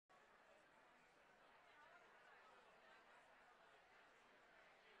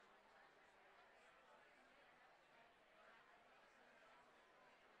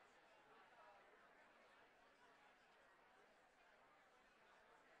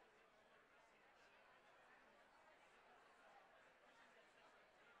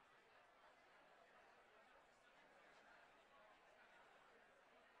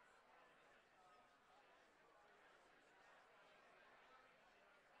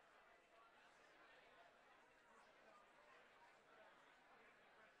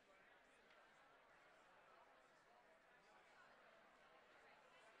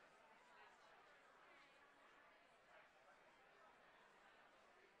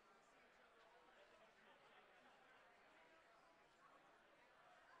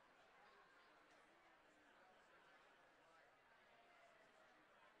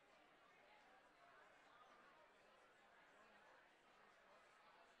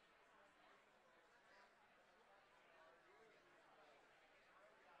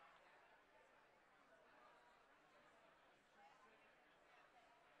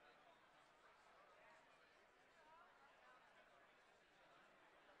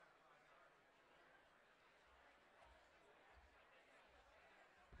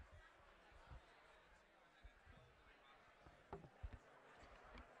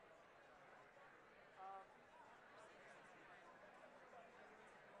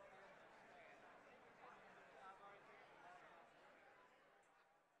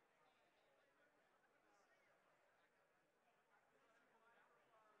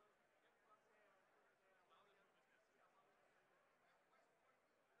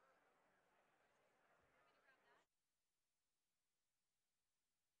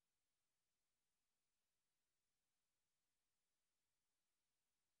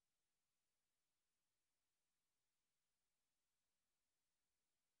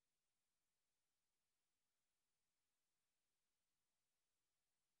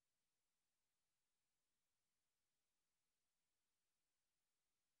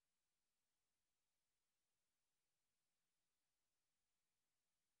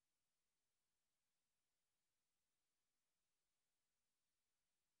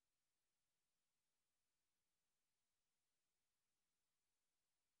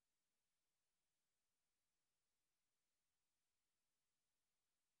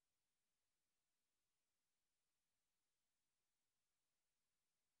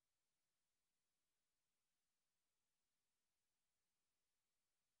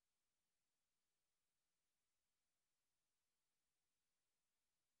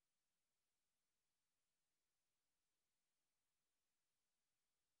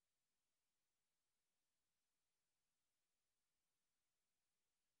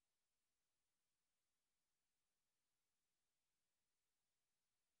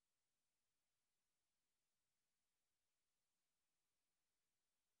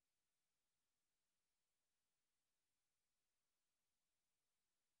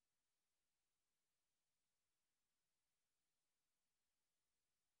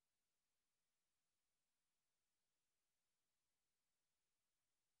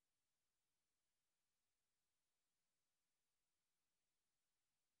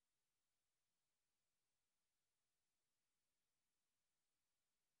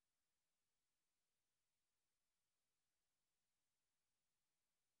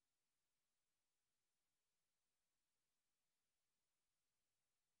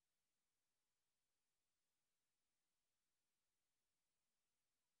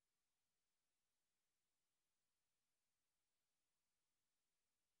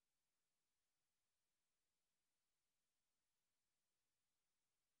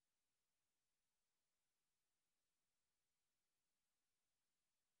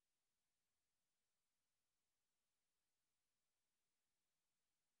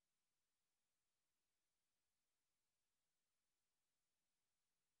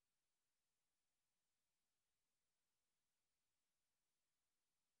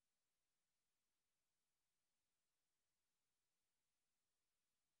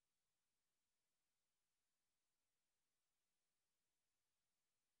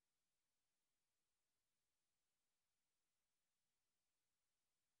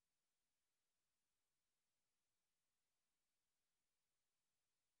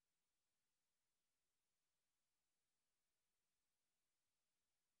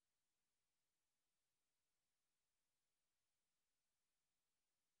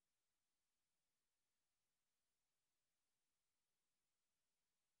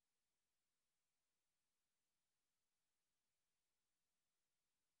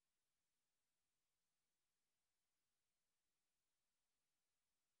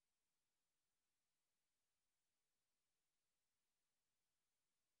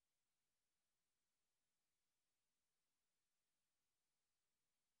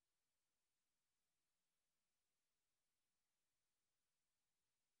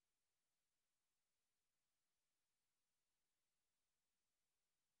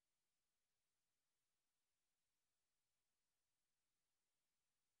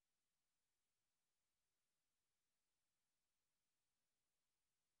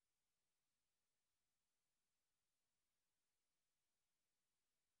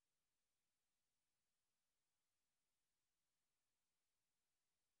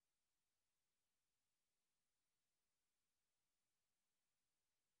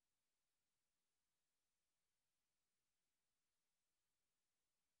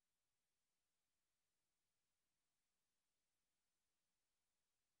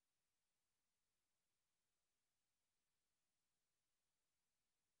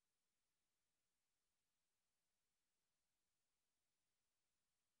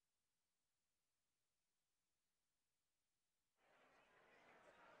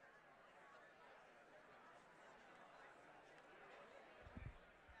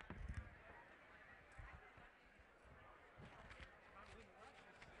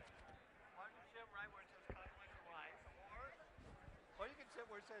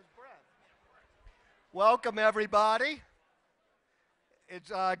Welcome, everybody.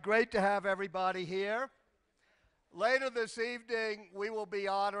 It's great to have everybody here. Later this evening, we will be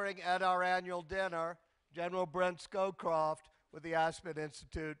honoring at our annual dinner General Brent Scowcroft with the Aspen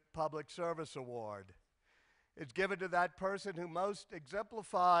Institute Public Service Award. It's given to that person who most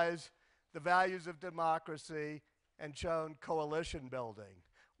exemplifies the values of democracy and shown coalition building.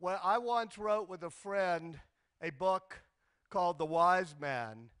 Well, I once wrote with a friend a book called The Wise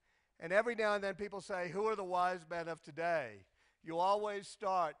Man. And every now and then people say, who are the wise men of today? You always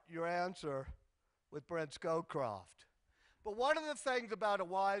start your answer with Brent Scowcroft. But one of the things about a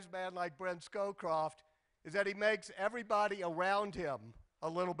wise man like Brent Scowcroft is that he makes everybody around him a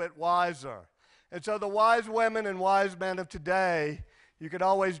little bit wiser. And so the wise women and wise men of today, you can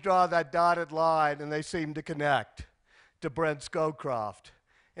always draw that dotted line and they seem to connect to Brent Scowcroft.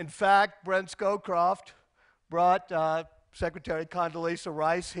 In fact, Brent Scowcroft brought Secretary Condoleezza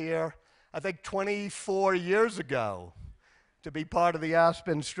Rice here, I think 24 years ago, to be part of the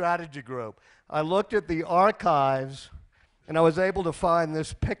Aspen Strategy Group. I looked at the archives and I was able to find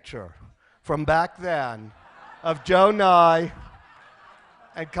this picture from back then of Joe Nye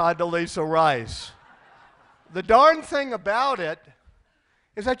and Condoleezza Rice. The darn thing about it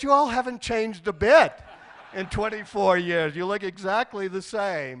is that you all haven't changed a bit in 24 years. You look exactly the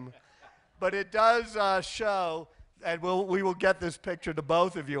same, but it does show. And we will get this picture to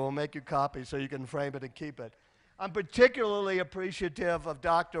both of you. We'll make you copies so you can frame it and keep it. I'm particularly appreciative of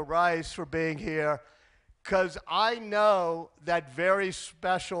Dr. Rice for being here because I know that very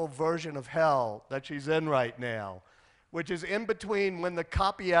special version of hell that she's in right now, which is in between when the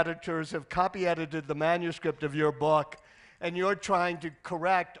copy editors have copy edited the manuscript of your book and you're trying to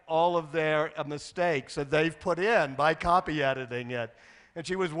correct all of their mistakes that they've put in by copy editing it. And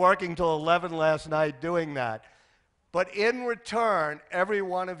she was working till 11 last night doing that. But in return, every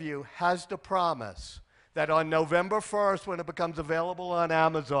one of you has to promise that on November 1st, when it becomes available on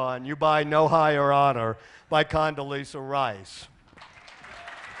Amazon, you buy No Higher Honor by Condoleezza Rice.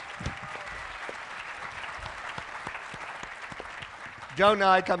 Joe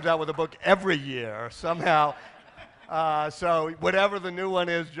Nye comes out with a book every year, somehow. So whatever the new one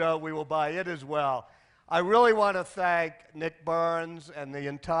is, Joe, we will buy it as well. I really want to thank Nick Burns and the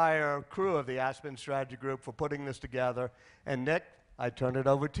entire crew of the Aspen Strategy Group for putting this together. And Nick, I turn it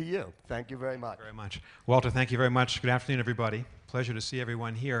over to you. Thank you very much. Thank you very much. Walter, thank you very much. Good afternoon, everybody. Pleasure to see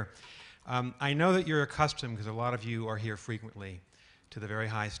everyone here. I know that you're accustomed, because a lot of you are here frequently, to the very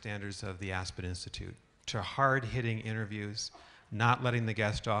high standards of the Aspen Institute, to hard-hitting interviews, not letting the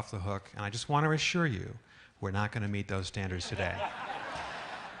guest off the hook. And I just want to assure you, we're not going to meet those standards today.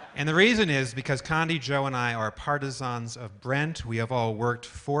 And the reason is because Condi, Joe, and I are partisans of Brent. We have all worked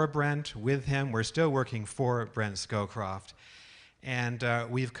for Brent, with him. We're still working for Brent Scowcroft. And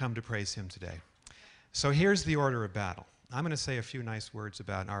we've come to praise him today. So here's the order of battle. I'm going to say a few nice words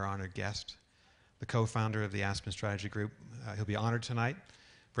about our honored guest, the co-founder of the Aspen Strategy Group. He'll be honored tonight,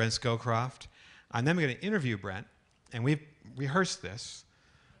 Brent Scowcroft. I'm then going to interview Brent, and we've rehearsed this,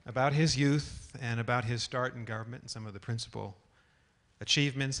 about his youth and about his start in government and some of the principal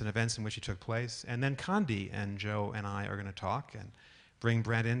achievements and events in which he took place. And then Condi and Joe and I are going to talk and bring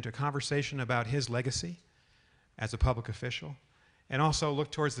Brent into a conversation about his legacy as a public official, and also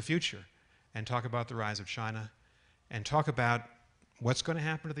look towards the future and talk about the rise of China and talk about what's going to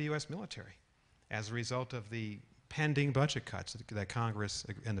happen to the U.S. military as a result of the pending budget cuts that Congress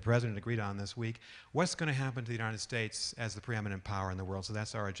and the President agreed on this week. What's going to happen to the United States as the preeminent power in the world? So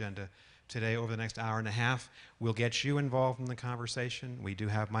that's our agenda today. Over the next hour and a half, we'll get you involved in the conversation. We do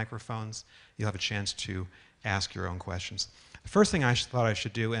have microphones. You'll have a chance to ask your own questions. The first thing I thought I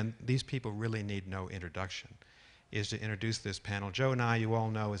should do, and these people really need no introduction, is to introduce this panel. Joe Nye, you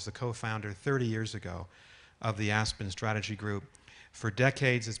all know, is the co-founder 30 years ago of the Aspen Strategy Group. For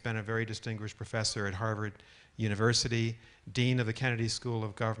decades, it's been a very distinguished professor at Harvard University, dean of the Kennedy School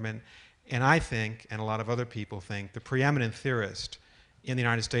of Government, and I think, and a lot of other people think, the preeminent theorist in the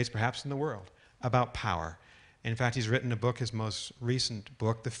United States, perhaps in the world, about power. In fact, he's written a book, his most recent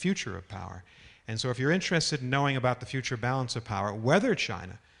book, The Future of Power. And so if you're interested in knowing about the future balance of power, whether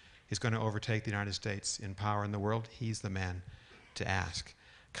China is going to overtake the United States in power in the world, he's the man to ask.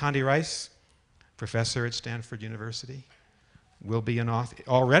 Condi Rice, professor at Stanford University, will be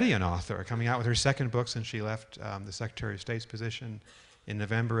already an author, coming out with her second book since she left the Secretary of State's position in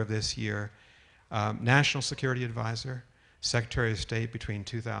November of this year. National Security Advisor, Secretary of State between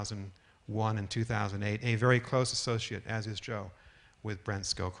 2001 and 2008, a very close associate, as is Joe, with Brent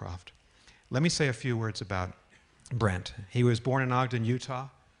Scowcroft. Let me say a few words about Brent. He was born in Ogden, Utah,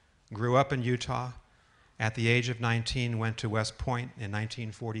 grew up in Utah, At the age of 19, went to West Point in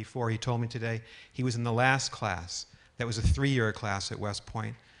 1944. He told me today he was in the last class. That was a 3-year class at West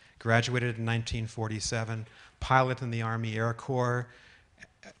Point. Graduated in 1947, pilot in the Army Air Corps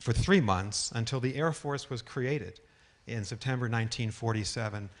for 3 months until the Air Force was created in September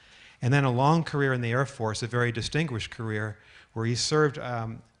 1947. And then a long career in the Air Force, a very distinguished career, where he served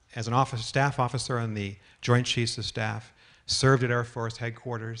as an staff officer on the Joint Chiefs of Staff, served at Air Force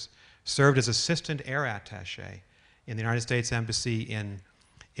headquarters, served as assistant air attaché in the United States Embassy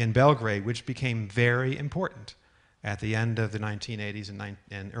in Belgrade, which became very important at the end of the 1980s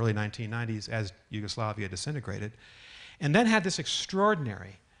and early 1990s as Yugoslavia disintegrated, and then had this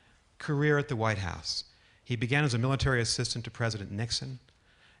extraordinary career at the White House. He began as a military assistant to President Nixon,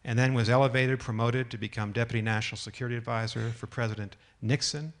 and then was elevated, promoted to become Deputy National Security Advisor for President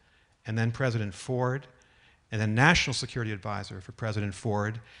Nixon, and then President Ford, and then National Security Advisor for President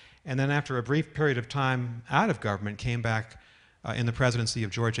Ford, and then after a brief period of time out of government, came back in the presidency of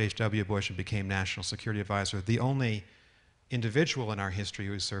George H.W. Bush and became National Security Advisor, the only individual in our history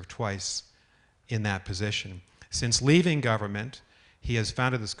who has served twice in that position. Since leaving government, he has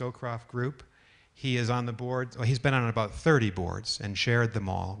founded the Scowcroft Group. He is on the board, well, he's been on about 30 boards and chaired them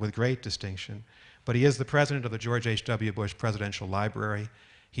all with great distinction. But he is the president of the George H.W. Bush Presidential Library.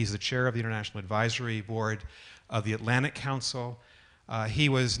 He's the chair of the International Advisory Board of the Atlantic Council. He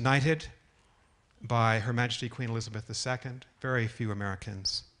was knighted by Her Majesty Queen Elizabeth II. Very few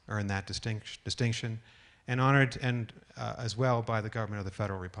Americans earn that distinction. And honored as well by the government of the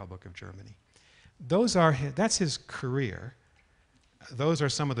Federal Republic of Germany. That's his career. Those are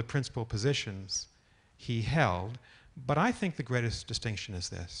some of the principal positions he held. But I think the greatest distinction is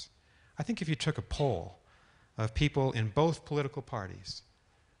this. I think if you took a poll of people in both political parties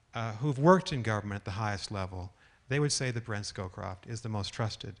who've worked in government at the highest level, they would say that Brent Scowcroft is the most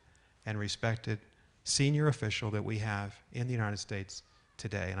trusted and respected senior official that we have in the United States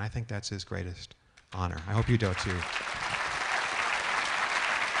today. And I think that's his greatest honor. I hope you do too.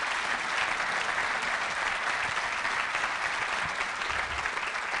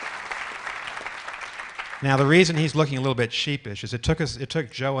 Now, the reason he's looking a little bit sheepish is it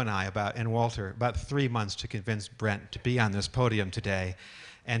took Joe and I and Walter about 3 months to convince Brent to be on this podium today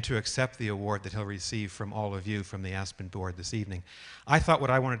and to accept the award that he'll receive from all of you from the Aspen board this evening. I thought what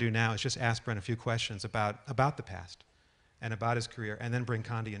I want to do now is just ask Brent a few questions about the past and about his career, and then bring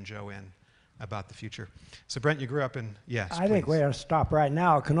Condi and Joe in about the future. So Brent, you grew up in, yes, I think we ought to stop right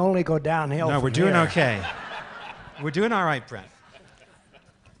now. It can only go downhill. No, from we're doing here. okay. We're doing all right, Brent.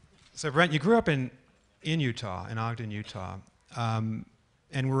 So Brent, you grew up in Utah, in Ogden, Utah, and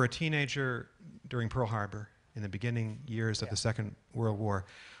were a teenager during Pearl Harbor in the beginning years of the Second World War.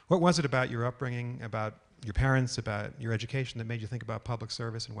 What was it about your upbringing, about your parents, about your education that made you think about public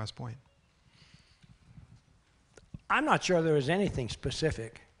service in West Point? I'm not sure there was anything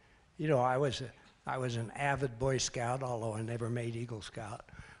specific. You know, I was an avid Boy Scout, although I never made Eagle Scout.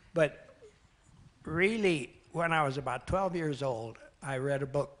 But really, when I was about 12 years old, I read a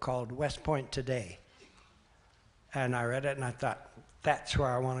book called West Point Today. And I read it and I thought, that's where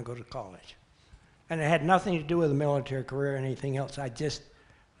I want to go to college. And it had nothing to do with a military career or anything else. I just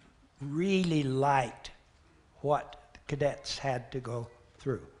really liked what cadets had to go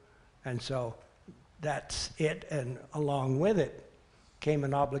through. And so that's it. And along with it came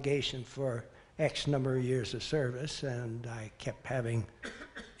an obligation for X number of years of service. And I kept having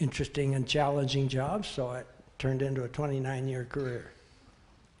interesting and challenging jobs, so it turned into a 29-year career.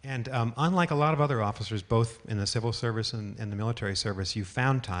 And unlike a lot of other officers, both in the civil service and the military service, you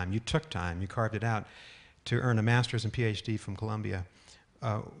found time, you took time, you carved it out to earn a master's and PhD from Columbia.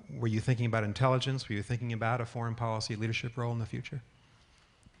 Were you thinking about intelligence? Were you thinking about a foreign policy leadership role in the future?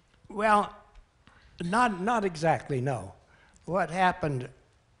 Well, not exactly, no. What happened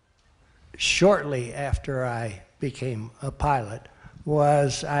shortly after I became a pilot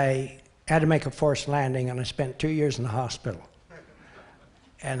was I had to make a forced landing, and I spent 2 years in the hospital.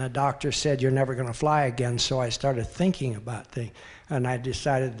 And the doctor said, you're never going to fly again, so I started thinking about things. And I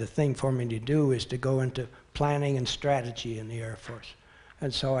decided the thing for me to do is to go into planning and strategy in the Air Force.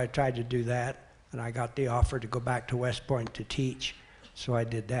 And so I tried to do that, and I got the offer to go back to West Point to teach. So I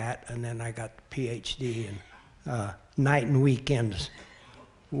did that, and then I got the PhD in night and weekends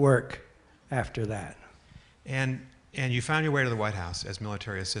work after that. And you found your way to the White House as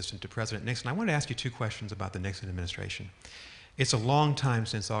military assistant to President Nixon. I want to ask you two questions about the Nixon administration. It's a long time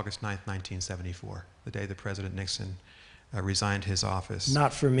since August 9th, 1974, the day that President Nixon resigned his office.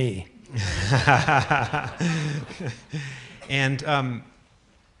 Not for me. And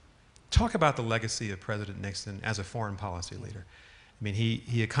talk about the legacy of President Nixon as a foreign policy leader. I mean,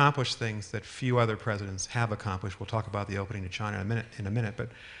 he accomplished things that few other presidents have accomplished. We'll talk about the opening to China in a minute, but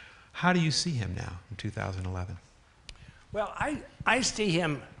how do you see him now in 2011? Well, I see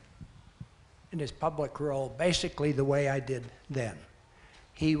him in his public role basically the way I did then.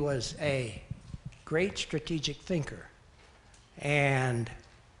 He was a great strategic thinker, and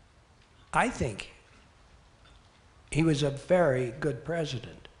I think he was a very good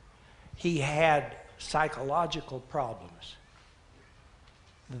president. He had psychological problems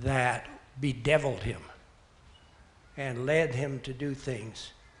that bedeviled him and led him to do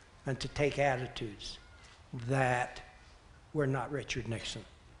things and to take attitudes that were not Richard Nixon.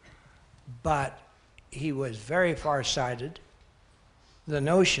 But he was very far-sighted. The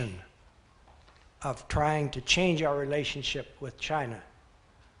notion of trying to change our relationship with China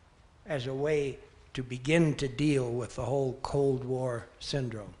as a way to begin to deal with the whole Cold War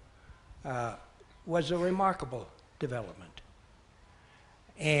syndrome was a remarkable development.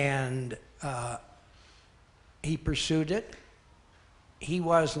 And he pursued it. He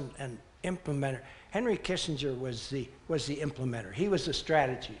wasn't an implementer. Henry Kissinger was the implementer. He was the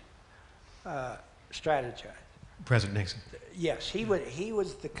strategizer. President Nixon. Yes, he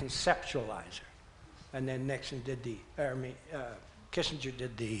was the conceptualizer, and then Nixon did Kissinger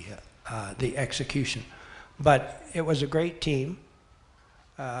did the execution. But it was a great team.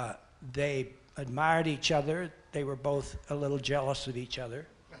 They admired each other. They were both a little jealous of each other,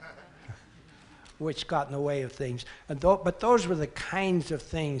 which got in the way of things. But those were the kinds of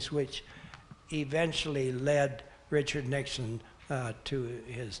things which eventually led Richard Nixon to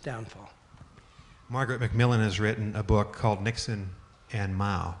his downfall. Margaret Macmillan has written a book called Nixon and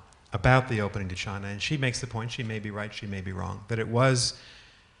Mao about the opening to China, and she makes the point, she may be right, she may be wrong, that it was,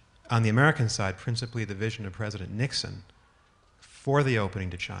 on the American side, principally the vision of President Nixon for the opening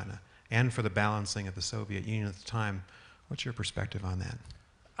to China and for the balancing of the Soviet Union at the time. What's your perspective on that?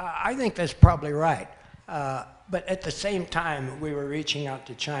 I think that's probably right. But at the same time we were reaching out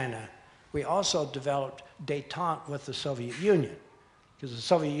to China, we also developed détente with the Soviet Union, because the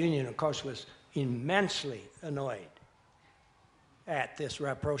Soviet Union, of course, was immensely annoyed at this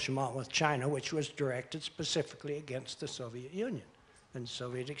rapprochement with China, which was directed specifically against the Soviet Union and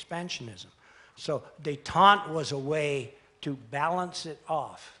Soviet expansionism. So détente was a way to balance it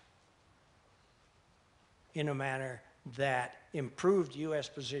off in a manner that improved U.S.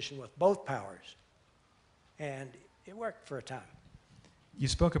 position with both powers. And it worked for a time. You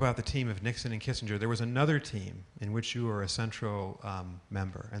spoke about the team of Nixon and Kissinger. There was another team in which you were a central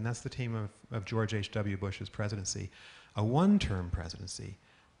member, and that's the team of George H.W. Bush's presidency. A one-term presidency,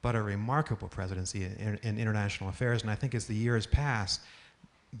 but a remarkable presidency in international affairs. And I think as the years pass,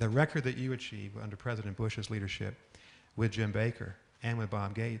 the record that you achieved under President Bush's leadership with Jim Baker and with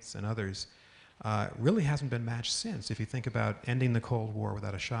Bob Gates and others really hasn't been matched since. If you think about ending the Cold War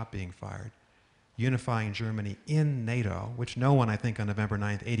without a shot being fired, unifying Germany in NATO, which no one, I think, on November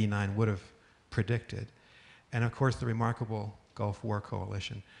 9th, '89 would have predicted, and of course the remarkable Gulf War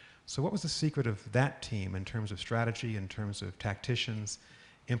coalition. So what was the secret of that team in terms of strategy, in terms of tacticians,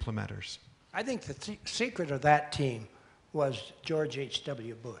 implementers? I think the secret of that team was George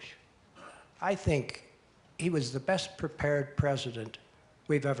H.W. Bush. I think he was the best prepared president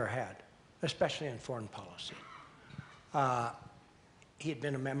we've ever had, especially in foreign policy. He had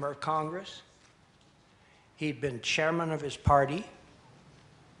been a member of Congress. He'd been chairman of his party.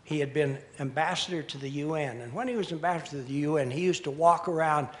 He had been ambassador to the UN. And when he was ambassador to the UN, he used to walk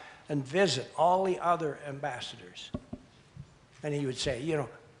around and visit all the other ambassadors. And he would say, you know,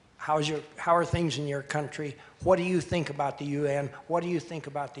 how are things in your country? What do you think about the UN? What do you think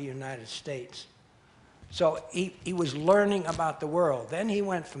about the United States? So he was learning about the world. Then he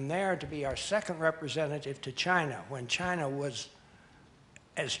went from there to be our second representative to China, when China was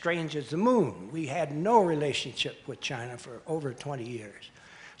as strange as the moon. We had no relationship with China for over 20 years.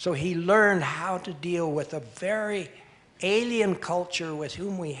 So he learned how to deal with a very alien culture with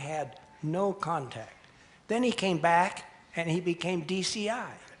whom we had no contact. Then he came back and he became DCI,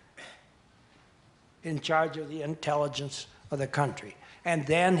 in charge of the intelligence of the country. And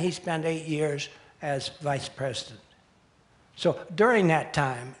then he spent 8 years as vice president. So during that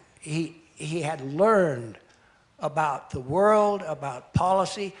time, he had learned about the world, about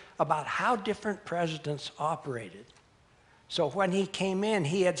policy, about how different presidents operated. So when he came in,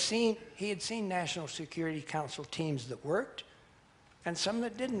 he had seen National Security Council teams that worked and some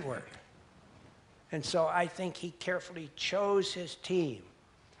that didn't work. And so I think he carefully chose his team.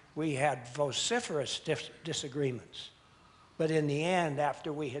 We had vociferous disagreements. But in the end,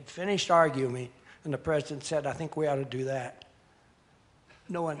 after we had finished arguing, and the president said, I think we ought to do that,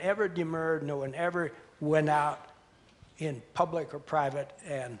 no one ever demurred, no one ever went out in public or private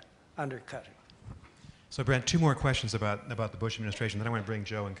and undercutting. So Brent, two more questions about the Bush administration, then I want to bring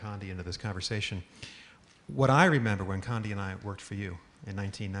Joe and Condi into this conversation. What I remember when Condi and I worked for you in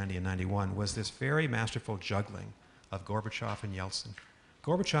 1990 and 91 was this very masterful juggling of Gorbachev and Yeltsin.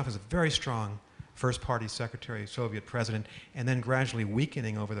 Gorbachev is a very strong first-party secretary, Soviet president, and then gradually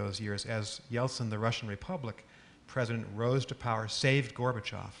weakening over those years as Yeltsin, the Russian Republic president, rose to power, saved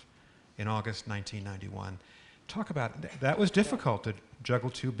Gorbachev in August 1991. Talk about, that was difficult to juggle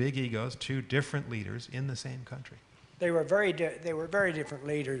two big egos, two different leaders in the same country. They were very different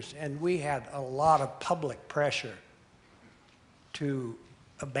leaders, and we had a lot of public pressure to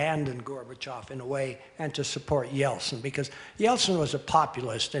abandon Gorbachev in a way and to support Yeltsin, because Yeltsin was a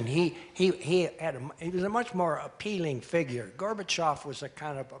populist and he was a much more appealing figure. Gorbachev was a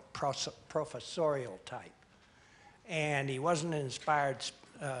kind of a professorial type, and he wasn't an inspired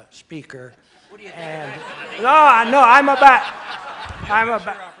speaker. What do you think? And no,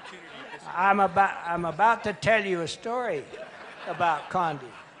 I'm about to tell you a story about Condi.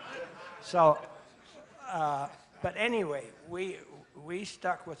 So, but anyway, we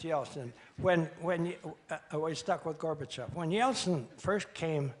stuck with Yeltsin. We stuck with Gorbachev. When Yeltsin first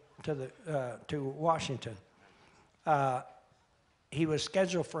came to Washington, he was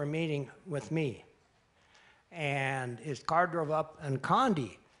scheduled for a meeting with me, and his car drove up, and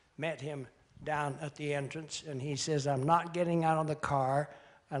Condi met him down at the entrance, and he says, "I'm not getting out of the car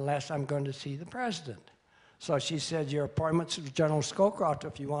unless I'm going to see the president." So she said, "Your appointment's with General Scowcroft.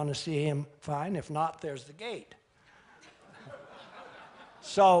 If you want to see him, fine. If not, there's the gate."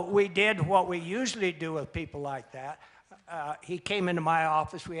 So we did what we usually do with people like that. He came into my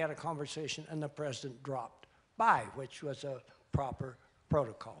office, we had a conversation, and the president dropped by, which was a proper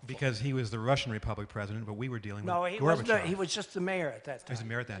protocol. Because he was the Russian Republic president, but we were dealing with Gorbachev. No, he was just the mayor at that time. He was the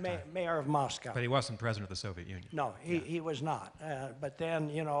mayor at that time. Mayor of Moscow. But he wasn't president of the Soviet Union. No, he was not. But then,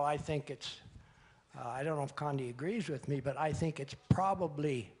 you know, I think it's, I don't know if Condi agrees with me, but I think it's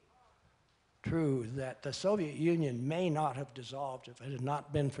probably true that the Soviet Union may not have dissolved if it had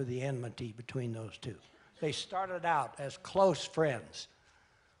not been for the enmity between those two. They started out as close friends,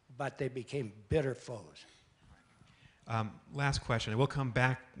 but they became bitter foes. Last question, and we'll come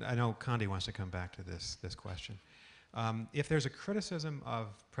back. I know Condi wants to come back to this question. If there's a criticism of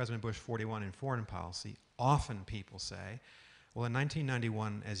President Bush 41 in foreign policy, often people say, well, in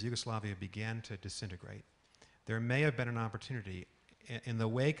 1991, as Yugoslavia began to disintegrate, there may have been an opportunity in the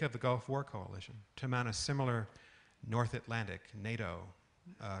wake of the Gulf War coalition to mount a similar North Atlantic NATO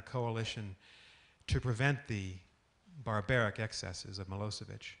coalition to prevent the barbaric excesses of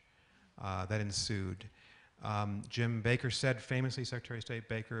Milosevic that ensued. Jim Baker said famously, Secretary of State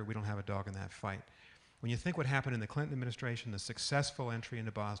Baker, "We don't have a dog in that fight." When you think what happened in the Clinton administration, the successful entry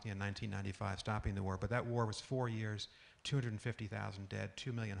into Bosnia in 1995, stopping the war, but that war was 4 years, 250,000 dead,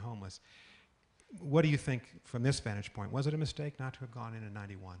 2 million homeless. What do you think from this vantage point? Was it a mistake not to have gone in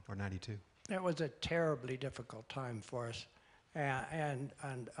 91 or 92? It was a terribly difficult time for us, and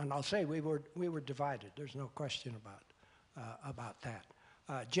I'll say we were divided. There's no question about that.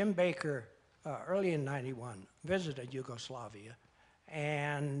 Jim Baker, early in '91, visited Yugoslavia,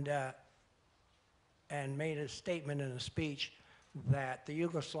 and made a statement in a speech that the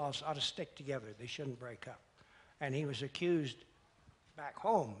Yugoslavs ought to stick together. They shouldn't break up, and he was accused back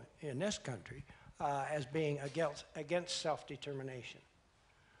home in this country as being against self-determination.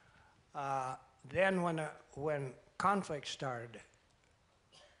 Then when conflict started,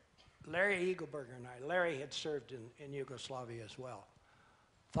 Larry Eagleberger and I, Larry had served in Yugoslavia as well,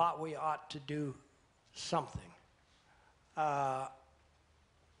 thought we ought to do something. The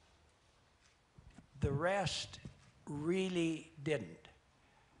rest really didn't.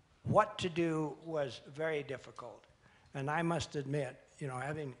 What to do was very difficult. And I must admit, you know,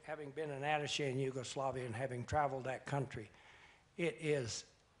 having been an attaché in Yugoslavia and having traveled that country, it is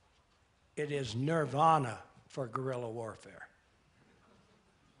nirvana for guerrilla warfare.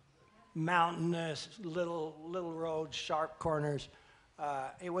 Mountainous, little roads, sharp corners.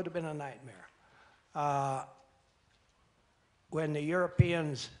 It would have been a nightmare. When the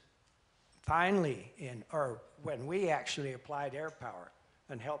Europeans finally, when we actually applied air power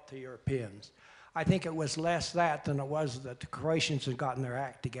and helped the Europeans, I think it was less that than it was that the Croatians had gotten their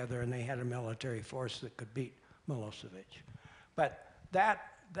act together and they had a military force that could beat Milosevic. But that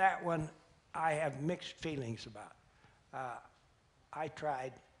one I have mixed feelings about. I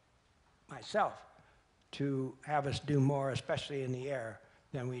tried myself to have us do more, especially in the air,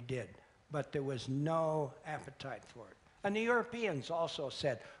 than we did. But there was no appetite for it. And the Europeans also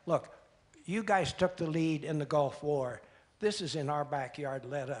said, look, you guys took the lead in the Gulf War. This is in our backyard,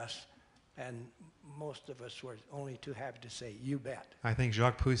 let us. And most of us were only too happy to say, "You bet." I think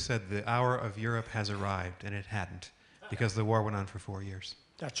Jacques Proust said the hour of Europe has arrived, and it hadn't, because the war went on for 4 years.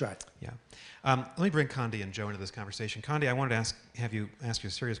 That's right. Yeah. Let me bring Condi and Joe into this conversation. Condi, I wanted to have you ask you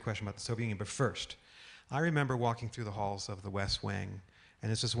a serious question about the Soviet Union, but first, I remember walking through the halls of the West Wing,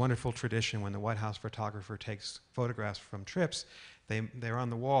 and it's this wonderful tradition when the White House photographer takes photographs from trips, they're on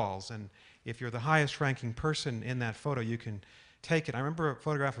the walls, and if you're the highest ranking person in that photo, you can take it. I remember a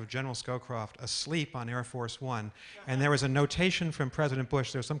photograph of General Scowcroft asleep on Air Force One, and there was a notation from President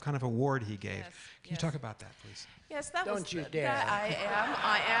Bush. There was some kind of award he gave. Yes, Can you talk about that, please? Yes, that Don't was. you dare. I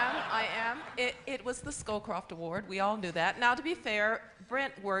am. It was the Scowcroft Award. We all knew that. Now, to be fair,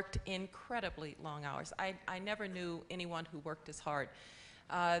 Brent worked incredibly long hours. I never knew anyone who worked as hard.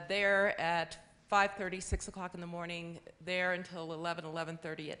 There at 5:30, 6 o'clock in the morning, there until 11,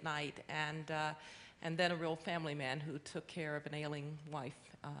 11:30 at night, and then a real family man who took care of an ailing wife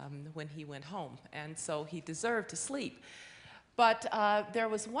when he went home. And so he deserved to sleep. But there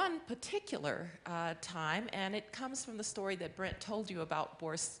was one particular time, and it comes from the story that Brent told you about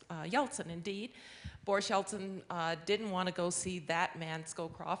Boris Yeltsin. Indeed, Boris Yeltsin didn't want to go see that man,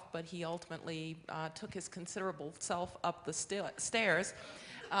 Scowcroft, but he ultimately took his considerable self up the stairs,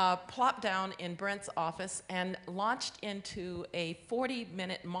 plopped down in Brent's office, and launched into a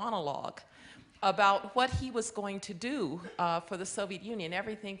 40-minute monologue about what he was going to do for the Soviet Union,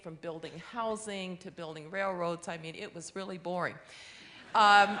 everything from building housing to building railroads. I mean, it was really boring.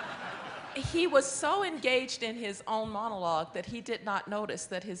 He was so engaged in his own monologue that he did not notice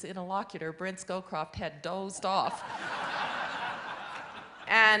that his interlocutor, Brent Scowcroft, had dozed off.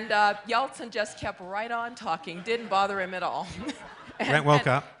 And Yeltsin just kept right on talking, didn't bother him at all. Brent woke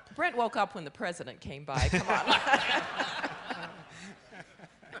up. Brent woke up when the president came by, come on.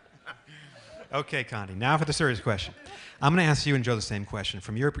 Okay, Condi, now for the serious question. I'm going to ask you and Joe the same question.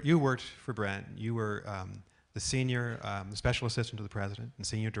 You worked for Brent. You were the senior special assistant to the president and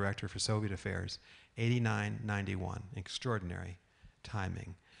senior director for Soviet affairs, 89-91. Extraordinary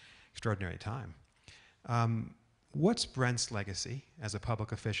timing, extraordinary time. What's Brent's legacy as a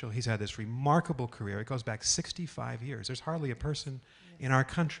public official? He's had this remarkable career. It goes back 65 years. There's hardly a person in our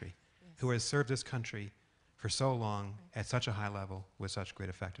country who has served this country for so long at such a high level with such great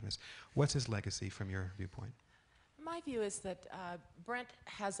effectiveness. What's his legacy from your viewpoint? My view is that Brent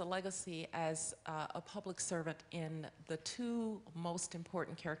has a legacy as a public servant in the two most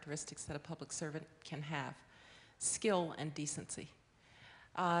important characteristics that a public servant can have: skill and decency.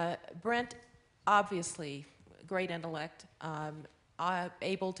 Brent, obviously, great intellect,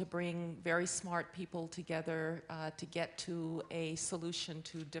 able to bring very smart people together to get to a solution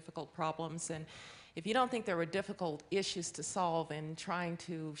to difficult problems. And if you don't think there were difficult issues to solve in trying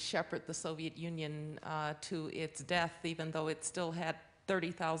to shepherd the Soviet Union to its death, even though it still had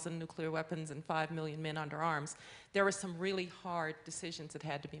 30,000 nuclear weapons and 5 million men under arms, there were some really hard decisions that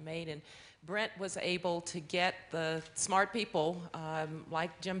had to be made. And Brent was able to get the smart people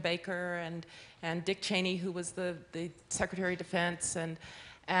like Jim Baker and Dick Cheney, who was the Secretary of Defense,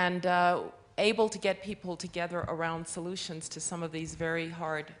 and able to get people together around solutions to some of these very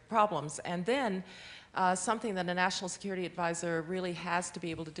hard problems. And then something that a national security advisor really has to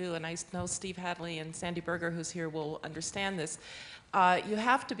be able to do, and I know Steve Hadley and Sandy Berger, who's here, will understand this, you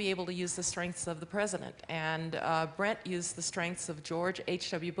have to be able to use the strengths of the president. And Brent used the strengths of George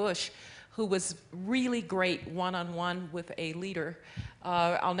H.W. Bush, who was really great one-on-one with a leader.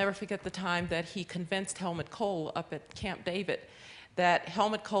 I'll never forget the time that he convinced Helmut Kohl up at Camp David that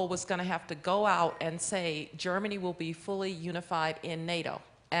Helmut Kohl was going to have to go out and say, Germany will be fully unified in NATO.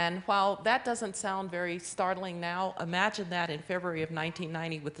 And while that doesn't sound very startling now, imagine that in February of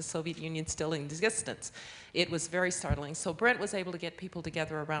 1990 with the Soviet Union still in existence. It was very startling. So Brent was able to get people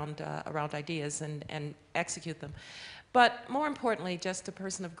together around ideas and execute them. But more importantly, just a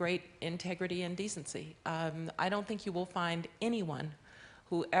person of great integrity and decency. I don't think you will find anyone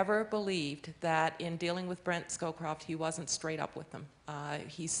who ever believed that in dealing with Brent Scowcroft, he wasn't straight up with them.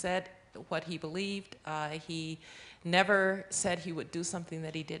 He said what he believed. He never said he would do something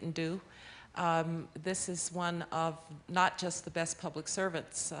that he didn't do. This is one of not just the best public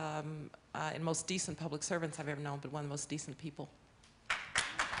servants and most decent public servants I've ever known, but one of the most decent people.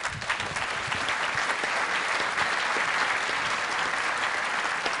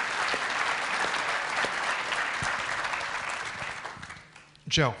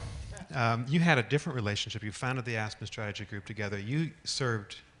 Joe, you had a different relationship. You founded the Aspen Strategy Group together. You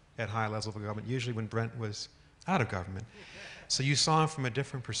served at high levels of government, usually when Brent was out of government. So you saw from a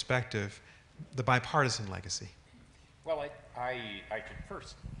different perspective the bipartisan legacy. Well, I should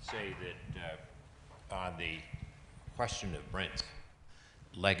first say that on the question of Brent's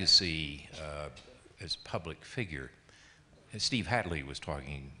legacy as a public figure, Steve Hadley was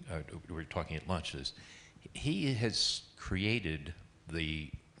talking, we were talking at lunch, he has created the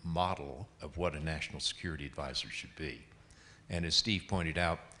model of what a national security advisor should be. And as Steve pointed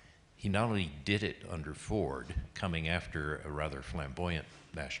out, he not only did it under Ford, coming after a rather flamboyant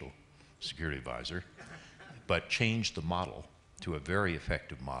national security advisor, but changed the model to a very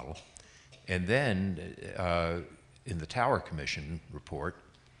effective model. And then in the Tower Commission report,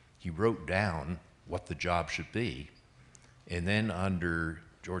 he wrote down what the job should be. And then under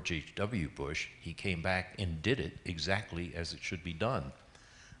George H.W. Bush, he came back and did it exactly as it should be done.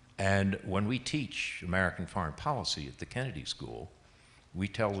 And when we teach American foreign policy at the Kennedy School, we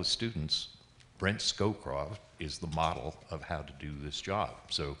tell the students, Brent Scowcroft is the model of how to do this job.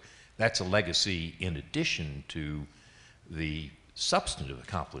 So that's a legacy in addition to the substantive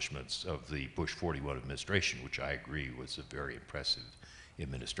accomplishments of the Bush 41 administration, which I agree was a very impressive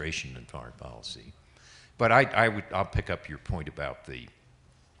administration in foreign policy. But I'll pick up your point about the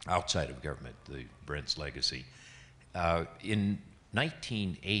outside of government, the Brent's legacy. In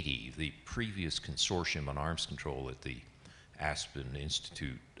 1980, the previous consortium on arms control at the Aspen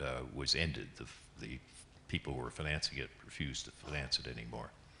Institute was ended. The people who were financing it refused to finance it anymore.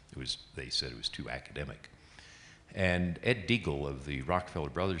 They said it was too academic. And Ed Deagle of the Rockefeller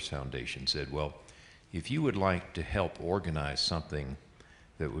Brothers Foundation said, well, if you would like to help organize something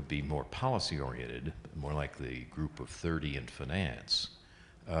that would be more policy-oriented, more like the Group of 30 in finance,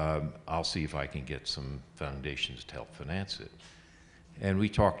 I'll see if I can get some foundations to help finance it. And we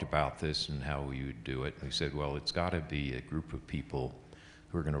talked about this and how we would do it. And we said, well, it's got to be a group of people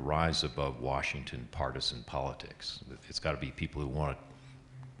who are going to rise above Washington partisan politics. It's got to be people who want to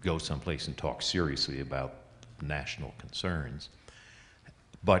go someplace and talk seriously about national concerns.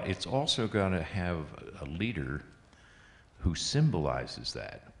 But it's also going to have a leader who symbolizes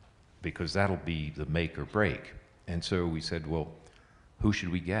that, because that'll be the make or break. And so we said, well, who should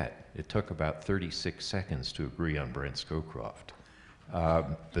we get? It took about 36 seconds to agree on Brent Scowcroft.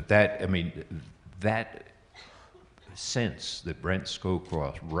 But that sense that Brent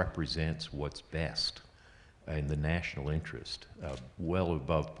Scowcroft represents what's best in the national interest, well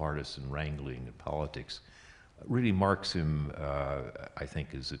above partisan wrangling and politics, really marks him, I think,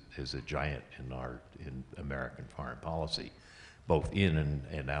 as a giant in American foreign policy, both in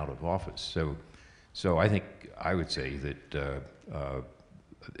and out of office. So I think I would say that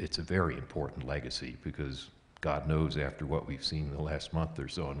it's a very important legacy, because God knows after what we've seen the last month or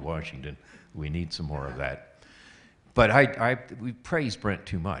so in Washington, we need some more of that. But we praise Brent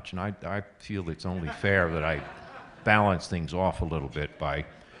too much, and I feel it's only fair that I balance things off a little bit by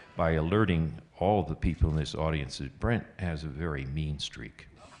alerting all of the people in this audience that Brent has a very mean streak.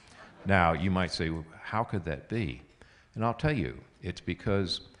 Now, you might say, well, how could that be? And I'll tell you, it's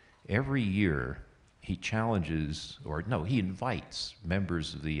because every year he he invites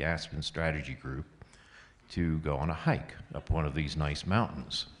members of the Aspen Strategy Group to go on a hike up one of these nice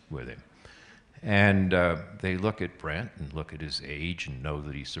mountains with him. And they look at Brent and look at his age and know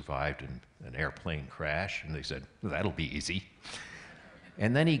that he survived an airplane crash, and they said, well, that'll be easy.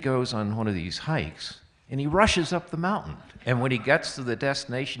 And then he goes on one of these hikes, and he rushes up the mountain. And when he gets to the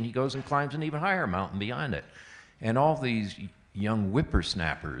destination, he goes and climbs an even higher mountain behind it. And all these young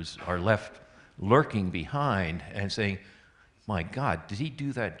whippersnappers are left lurking behind and saying, my God, did he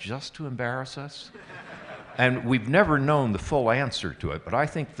do that just to embarrass us? And we've never known the full answer to it, but I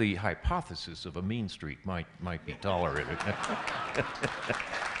think the hypothesis of a mean streak might be tolerated.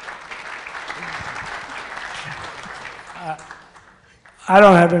 I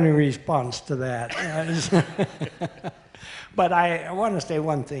don't have any response to that. But I want to say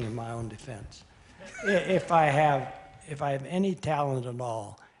one thing in my own defense. If I have any talent at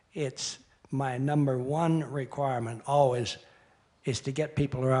all, it's my number one requirement always is to get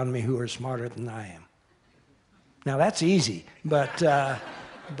people around me who are smarter than I am. Now that's easy, but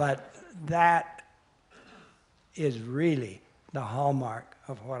that is really the hallmark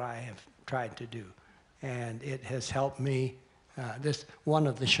of what I have tried to do, and it has helped me. This one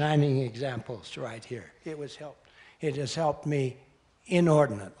of the shining examples right here. It has helped me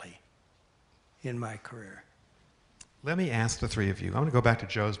inordinately in my career. Let me ask the three of you. I'm going to go back to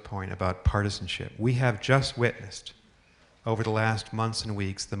Joe's point about partisanship. We have just witnessed over the last months and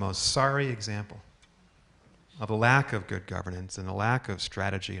weeks the most sorry example of a lack of good governance and a lack of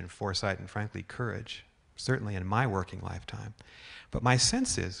strategy and foresight and, frankly, courage, certainly in my working lifetime. But my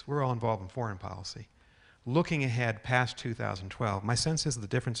sense is, we're all involved in foreign policy. Looking ahead past 2012, my sense is the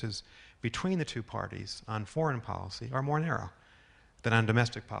differences between the two parties on foreign policy are more narrow than on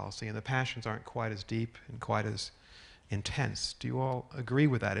domestic policy, and the passions aren't quite as deep and quite as intense. Do you all agree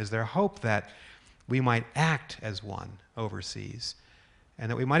with that? Is there hope that we might act as one overseas, and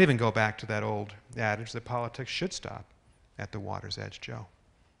that we might even go back to that old adage that politics should stop at the water's edge, Joe?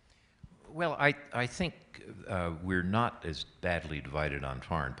 Well, I think we're not as badly divided on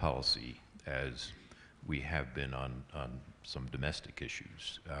foreign policy as we have been on some domestic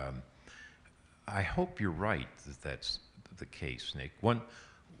issues. I hope you're right that that's the case, Nick.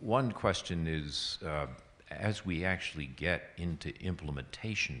 One question is, as we actually get into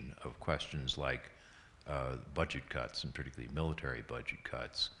implementation of questions like budget cuts, and particularly military budget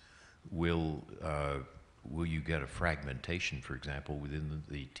cuts, will you get a fragmentation, for example, within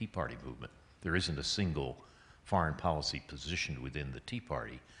the Tea Party movement? There isn't a single foreign policy positioned within the Tea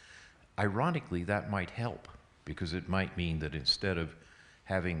Party. Ironically, that might help, because it might mean that instead of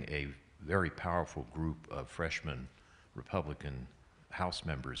having a very powerful group of freshman Republican House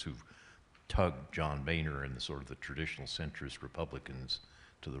members who've tugged John Boehner and the sort of the traditional centrist Republicans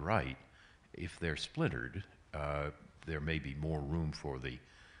to the right, if they're splintered, there may be more room for the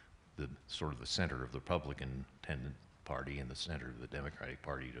sort of the center of the Republican tenant party and the center of the Democratic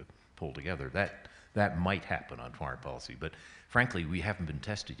Party to pull together. That might happen on foreign policy, but frankly, we haven't been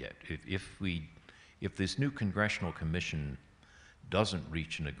tested yet. If this new congressional commission doesn't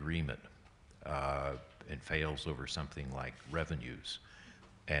reach an agreement and fails over something like revenues,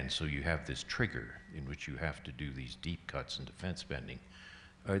 and so you have this trigger in which you have to do these deep cuts in defense spending,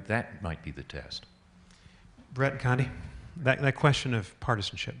 that might be the test. Brett and Condi, that question of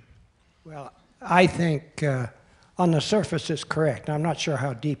partisanship. Well, I think on the surface it's correct. I'm not sure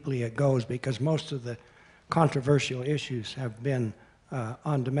how deeply it goes, because most of the controversial issues have been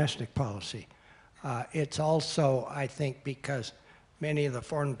on domestic policy. It's also, I think, because many of the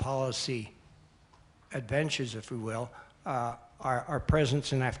foreign policy adventures, if we will, our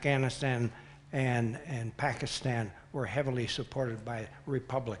presence in Afghanistan and Pakistan were heavily supported by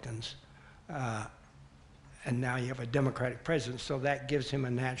Republicans. And now you have a Democratic president, so that gives him a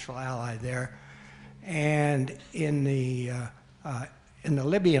natural ally there. And in the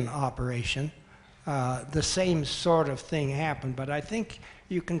Libyan operation, the same sort of thing happened. But I think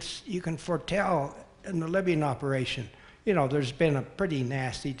you can foretell in the Libyan operation, you know, there's been a pretty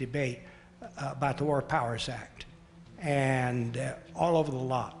nasty debate about the War Powers Act, and all over the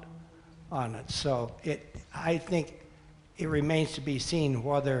lot on it. So I think it remains to be seen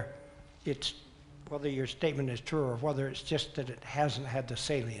whether your statement is true or whether it's just that it hasn't had the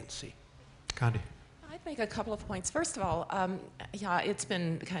saliency. Condi. I'd make a couple of points. First of all, yeah, it's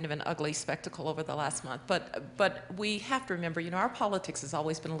been kind of an ugly spectacle over the last month, but we have to remember, you know, our politics has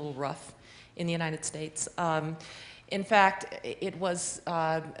always been a little rough in the United States. In fact, it was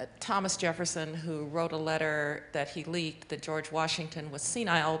Thomas Jefferson who wrote a letter that he leaked that George Washington was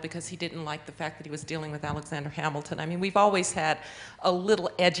senile because he didn't like the fact that he was dealing with Alexander Hamilton. I mean, we've always had a little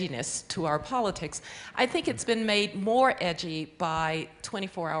edginess to our politics. I think it's been made more edgy by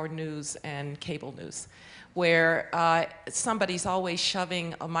 24-hour news and cable news, where somebody's always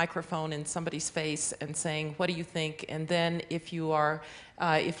shoving a microphone in somebody's face and saying, what do you think? And then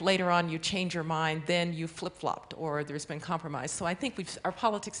if later on you change your mind, then you flip-flopped or there's been compromise. So I think our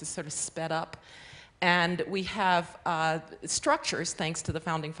politics is sort of sped up, and we have structures, thanks to the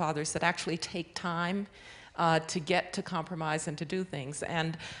Founding Fathers, that actually take time to get to compromise and to do things.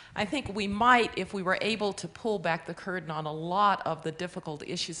 And I think we might, if we were able to pull back the curtain on a lot of the difficult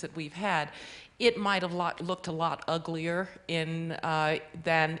issues that we've had, it might have looked a lot uglier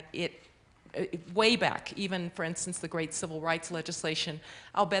than it way back. Even, for instance, the great civil rights legislation,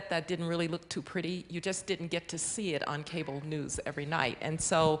 I'll bet that didn't really look too pretty. You just didn't get to see it on cable news every night. And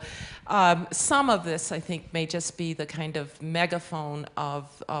so some of this, I think, may just be the kind of megaphone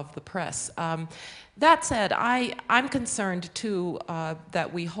of the press. That said, I'm concerned, too,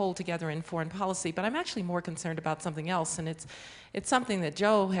 that we hold together in foreign policy, but I'm actually more concerned about something else, and it's something that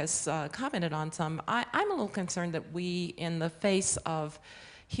Joe has commented on some. I'm a little concerned that we, in the face of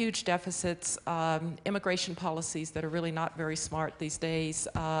huge deficits, immigration policies that are really not very smart these days,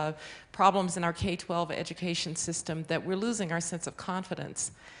 problems in our K-12 education system, that we're losing our sense of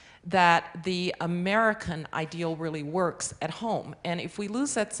confidence that the American ideal really works at home. And if we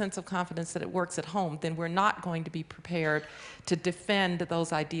lose that sense of confidence that it works at home, then we're not going to be prepared to defend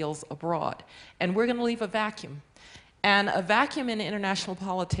those ideals abroad. And we're going to leave a vacuum. And a vacuum in international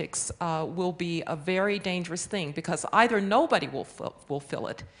politics will be a very dangerous thing, because either nobody will fill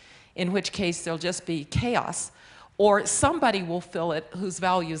it, in which case there'll just be chaos, or somebody will fill it whose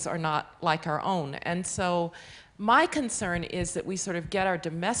values are not like our own. And so my concern is that we sort of get our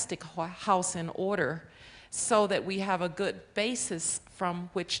domestic house in order so that we have a good basis from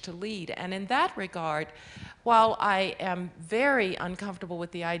which to lead. And in that regard, While I am very uncomfortable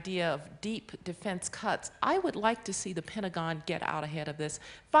with the idea of deep defense cuts, I would like to see the Pentagon get out ahead of this.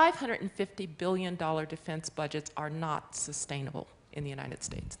 $550 billion defense budgets are not sustainable in the United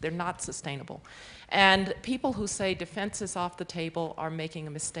States. They're not sustainable. And people who say defense is off the table are making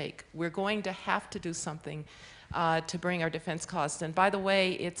a mistake. We're going to have to do something to bring our defense costs. And by the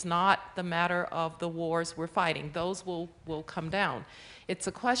way, it's not the matter of the wars we're fighting. Those will come down. It's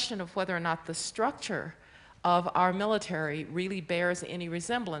a question of whether or not the structure of our military really bears any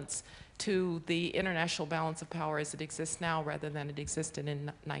resemblance to the international balance of power as it exists now rather than it existed in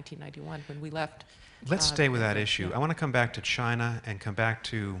 1991 when we left. Let's stay with that issue. Yeah. I want to come back to China and come back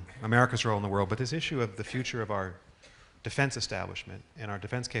to America's role in the world, but this issue of the future of our defense establishment and our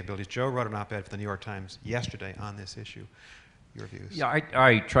defense capabilities. Joe wrote an op-ed for the New York Times yesterday on this issue. Your views? Yeah,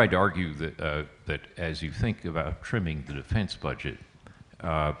 I tried to argue that, that as you think about trimming the defense budget,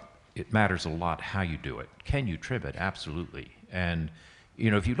 it matters a lot how you do it. Can you trim it? Absolutely. And,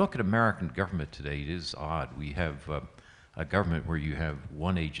 you know, if you look at American government today, it is odd. We have a government where you have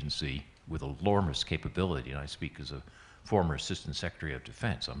one agency with enormous capability, and I speak as a former Assistant Secretary of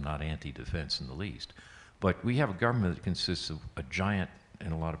Defense. I'm not anti-defense in the least. But we have a government that consists of a giant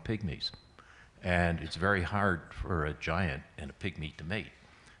and a lot of pygmies. And it's very hard for a giant and a pygmy to mate.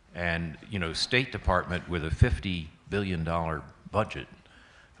 And, you know, State Department with a $50 billion budget,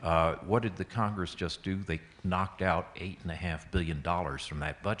 what did the Congress just do? They knocked out $8.5 billion from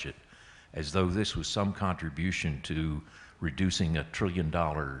that budget as though this was some contribution to reducing a $1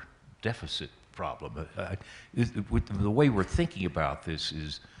 trillion deficit problem. The way we're thinking about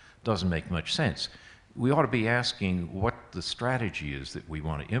this doesn't make much sense. We ought to be asking what the strategy is that we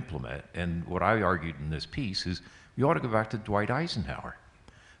want to implement. And what I argued in this piece is we ought to go back to Dwight Eisenhower.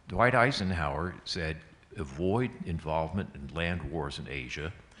 Dwight Eisenhower said, avoid involvement in land wars in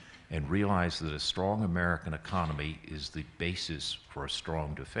Asia and realize that a strong American economy is the basis for a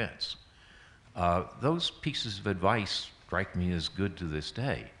strong defense. Those pieces of advice strike me as good to this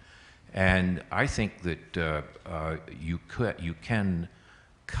day. And I think that you can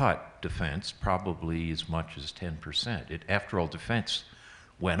cut defense probably as much as 10%. After all, defense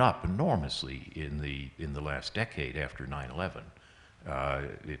went up enormously in the last decade after 9/11.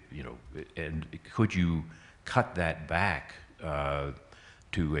 And could you cut that back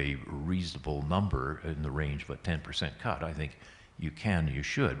to a reasonable number in the range of a 10% cut? I think you can, you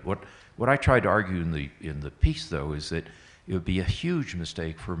should. What I tried to argue in the piece, though, is that it would be a huge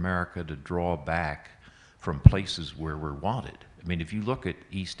mistake for America to draw back from places where we're wanted. I mean, if you look at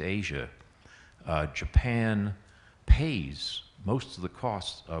East Asia, Japan pays most of the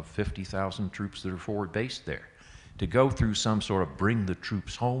costs of 50,000 troops that are forward based there. To go through some sort of bring the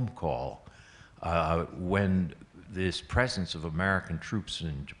troops home call when this presence of American troops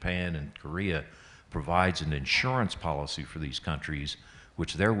in Japan and Korea provides an insurance policy for these countries,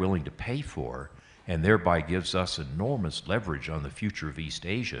 which they're willing to pay for, and thereby gives us enormous leverage on the future of East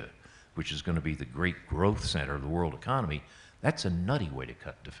Asia, which is going to be the great growth center of the world economy. That's a nutty way to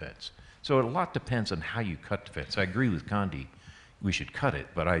cut defense. So a lot depends on how you cut defense. I agree with Condi, we should cut it,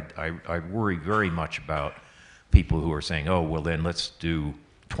 but I worry very much about people who are saying, oh, well then let's do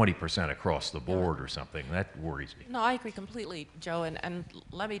 20% across the board or something. That worries me. No, I agree completely, Joe, and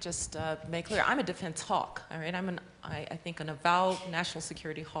let me just make clear, I'm a defense hawk, all right? I think an avowed national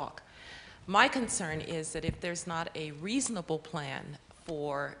security hawk. My concern is that if there's not a reasonable plan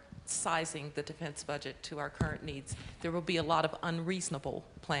for sizing the defense budget to our current needs, there will be a lot of unreasonable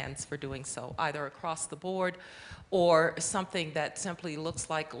plans for doing so, either across the board or something that simply looks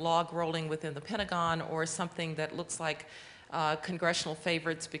like log rolling within the Pentagon or something that looks like congressional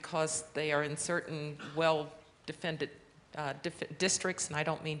favorites because they are in certain well-defended districts, and I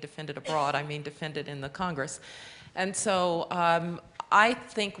don't mean defended abroad, I mean defended in the Congress. And so I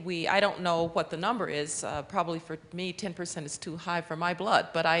think I don't know what the number is, probably for me 10% is too high for my blood,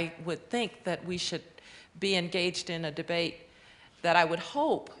 but I would think that we should be engaged in a debate that I would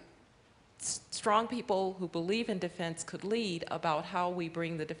hope strong people who believe in defense could lead about how we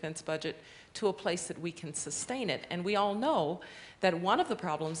bring the defense budget to a place that we can sustain it. And we all know that one of the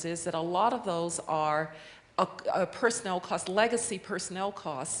problems is that a lot of those are personnel costs, legacy personnel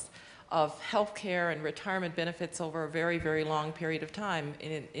costs of health care and retirement benefits over a very, very long period of time.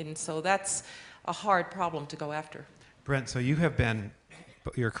 And so that's a hard problem to go after. Brent, so you're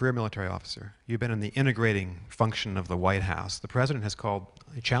a career military officer. You've been in the integrating function of the White House. The president has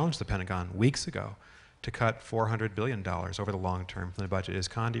challenged the Pentagon weeks ago to cut $400 billion over the long term from the budget. Is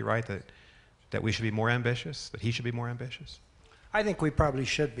Condi right that we should be more ambitious, that he should be more ambitious? I think we probably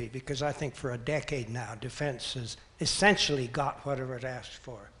should be, because I think for a decade now, defense has essentially got whatever it asked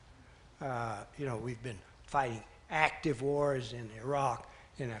for. You know, we've been fighting active wars in Iraq,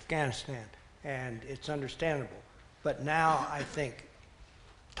 in Afghanistan, and it's understandable. But now I think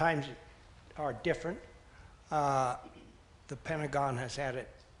times are different. The Pentagon has had it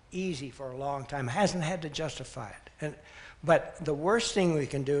easy for a long time, hasn't had to justify it. But the worst thing we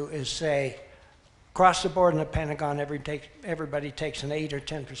can do is say, across the board in the Pentagon, everybody takes an 8 or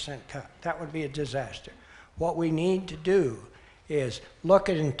 10% cut. That would be a disaster. What we need to do is look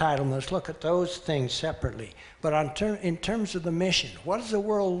at entitlements, look at those things separately. But in terms of the mission, what does the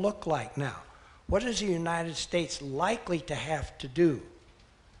world look like now? What is the United States likely to have to do?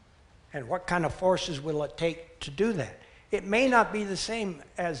 And what kind of forces will it take to do that? It may not be the same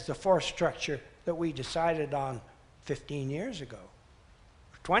as the force structure that we decided on 15 years ago,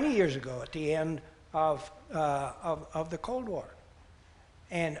 20 years ago at the end of the Cold War.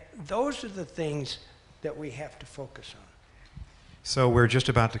 And those are the things that we have to focus on. So we're just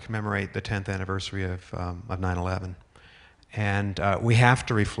about to commemorate the 10th anniversary of 9/11. And we have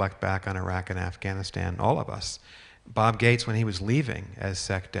to reflect back on Iraq and Afghanistan, all of us. Bob Gates, when he was leaving as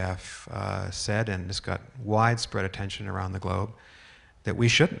SecDef, said, and this got widespread attention around the globe, that we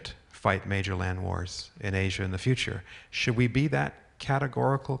shouldn't fight major land wars in Asia in the future. Should we be that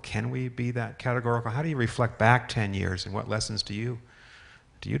categorical? Can we be that categorical? How do you reflect back 10 years, and what lessons do you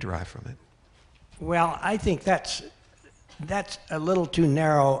derive from it? Well, I think that's a little too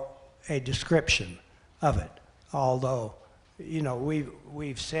narrow a description of it. Although, you know,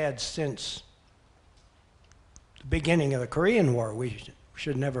 we've said since the beginning of the Korean War we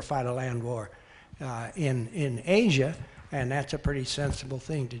should never fight a land war in Asia, and that's a pretty sensible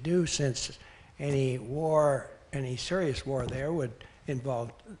thing to do, since any serious war there would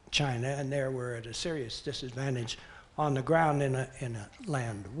involve China, and there we're at a serious disadvantage on the ground in a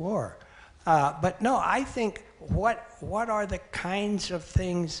land war. But no, I think what are the kinds of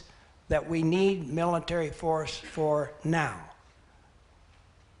things that we need military force for now?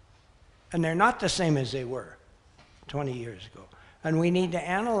 And they're not the same as they were 20 years ago. And we need to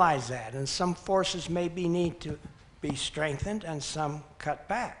analyze that, and some forces maybe need to be strengthened and some cut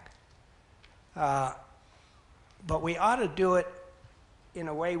back. But we ought to do it in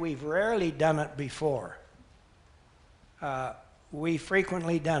a way we've rarely done it before. We've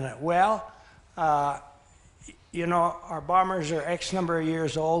frequently done it. Well, you know, our bombers are X number of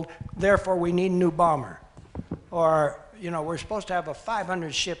years old, therefore we need a new bomber. Or, you know, we're supposed to have a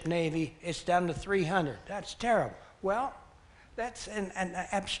 500-ship Navy, it's down to 300. That's terrible. Well, that's an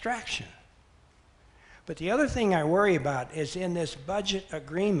abstraction. But the other thing I worry about is in this budget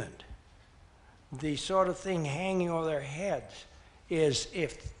agreement, the sort of thing hanging over their heads is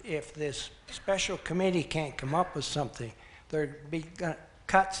if this special committee can't come up with something, there'd be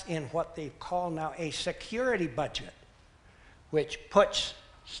cuts in what they call now a security budget, which puts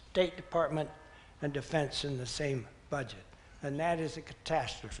State Department and Defense in the same budget. And that is a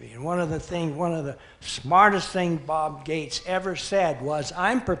catastrophe. And one of the smartest things Bob Gates ever said was,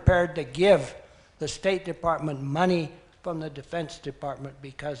 I'm prepared to give the State Department money from the Defense Department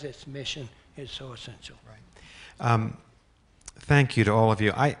because its mission is so essential. Right. Thank you to all of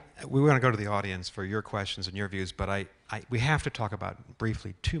you. We want to go to the audience for your questions and your views, but we have to talk about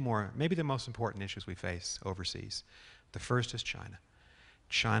briefly two more, maybe the most important issues we face overseas. The first is China.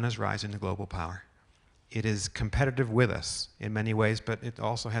 China's rising to global power. It is competitive with us in many ways, but it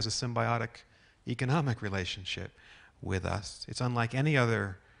also has a symbiotic economic relationship with us. It's unlike any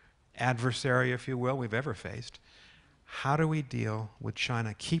other adversary, if you will, we've ever faced. How do we deal with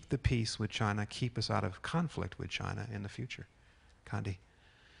China, keep the peace with China, keep us out of conflict with China in the future? Condi?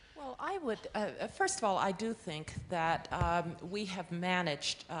 Well, I would, first of all, I do think that we have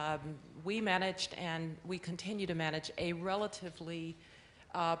managed, and we continue to manage a relatively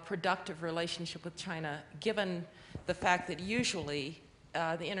productive relationship with China, given the fact that usually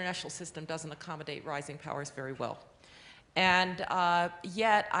the international system doesn't accommodate rising powers very well. And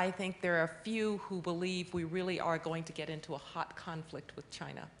yet, I think there are a few who believe we really are going to get into a hot conflict with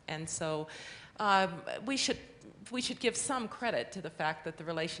China. And so we should give some credit to the fact that the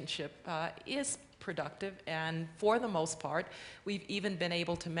relationship is productive, and for the most part, we've even been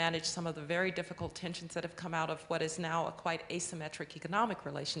able to manage some of the very difficult tensions that have come out of what is now a quite asymmetric economic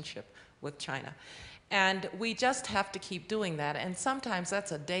relationship with China. And we just have to keep doing that, and sometimes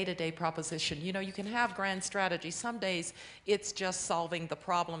that's a day-to-day proposition. You know, you can have grand strategy. Some days it's just solving the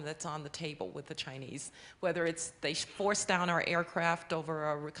problem that's on the table with the Chinese, whether it's they force down our aircraft over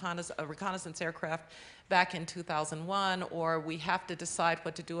a reconnaissance aircraft back in 2001, or we have to decide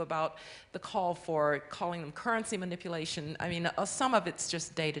what to do about the call for calling them currency manipulation. I mean, some of it's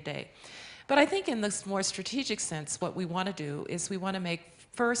just day-to-day. But I think in this more strategic sense, what we want to do is we want to make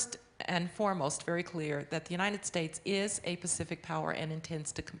first and foremost very clear that the United States is a Pacific power and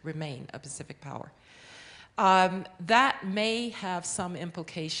intends to remain a Pacific power. That may have some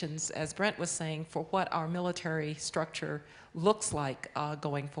implications, as Brent was saying, for what our military structure looks like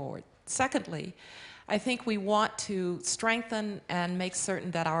going forward. Secondly, I think we want to strengthen and make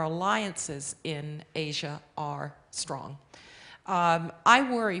certain that our alliances in Asia are strong. I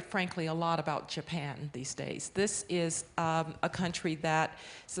worry, frankly, a lot about Japan these days. This is a country that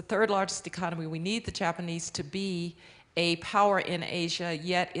is the third largest economy. We need the Japanese to be a power in Asia,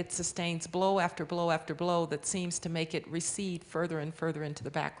 yet it sustains blow after blow after blow that seems to make it recede further and further into the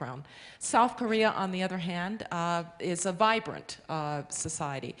background. South Korea, on the other hand, is a vibrant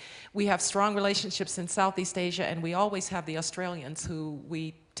society. We have strong relationships in Southeast Asia, and we always have the Australians, who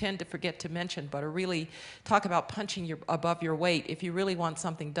we tend to forget to mention, but are really, talk about punching above your weight. If you really want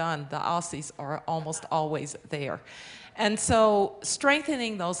something done, the Aussies are almost always there. And so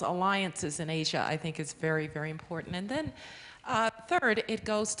strengthening those alliances in Asia, I think, is very, very important. And then third, it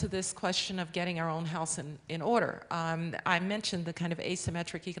goes to this question of getting our own house in order. I mentioned the kind of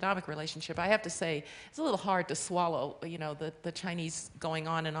asymmetric economic relationship. I have to say, it's a little hard to swallow, you know, the Chinese going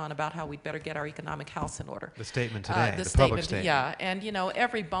on and on about how we'd better get our economic house in order. The statement today, the public statement. Yeah, and, you know,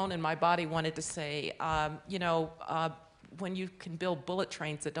 every bone in my body wanted to say, you know, when you can build bullet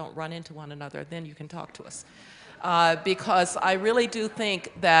trains that don't run into one another, then you can talk to us. Because I really do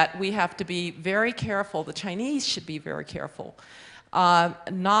think that we have to be very careful, the Chinese should be very careful,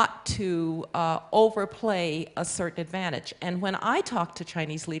 not to overplay a certain advantage. And when I talk to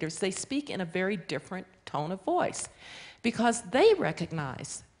Chinese leaders, they speak in a very different tone of voice, because they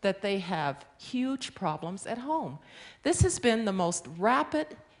recognize that they have huge problems at home. This has been the most rapid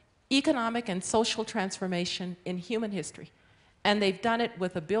economic and social transformation in human history. And they've done it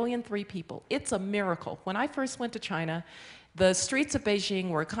with 1.3 billion people. It's a miracle. When I first went to China, the streets of Beijing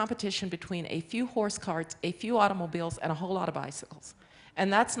were a competition between a few horse carts, a few automobiles, and a whole lot of bicycles.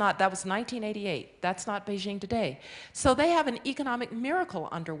 And that was 1988. That's not Beijing today. So they have an economic miracle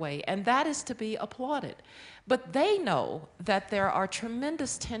underway, and that is to be applauded. But they know that there are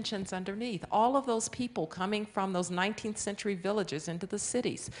tremendous tensions underneath. All of those people coming from those 19th century villages into the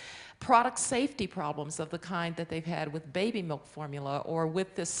cities, product safety problems of the kind that they've had with baby milk formula, or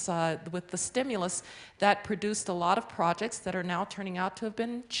with this, with the stimulus that produced a lot of projects that are now turning out to have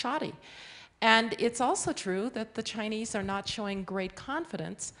been shoddy. And it's also true that the Chinese are not showing great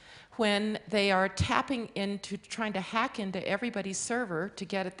confidence when they are tapping into, trying to hack into everybody's server to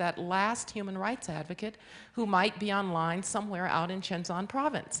get at that last human rights advocate who might be online somewhere out in Shenzhen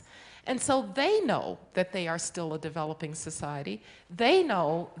province. And so they know that they are still a developing society. They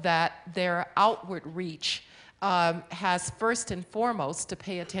know that their outward reach has first and foremost to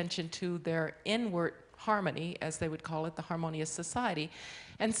pay attention to their inward harmony, as they would call it, the harmonious society.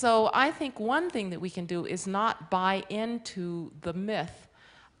 And so I think one thing that we can do is not buy into the myth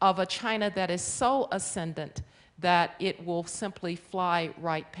of a China that is so ascendant that it will simply fly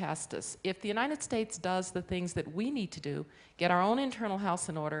right past us. If the United States does the things that we need to do, get our own internal house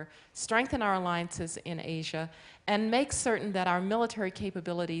in order, strengthen our alliances in Asia, and make certain that our military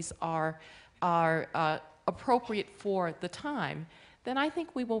capabilities are appropriate for the time, then I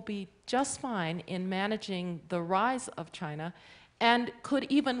think we will be just fine in managing the rise of China, and could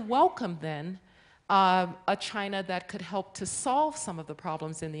even welcome then a China that could help to solve some of the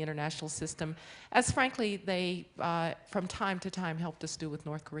problems in the international system, as frankly they, from time to time, helped us do with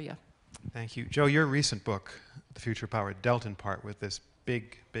North Korea. Thank you. Joe, your recent book, The Future of Power, dealt in part with this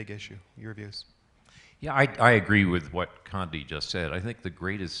big, big issue. Your views? Yeah, I agree with what Condi just said. I think the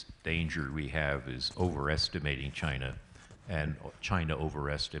greatest danger we have is overestimating China, and China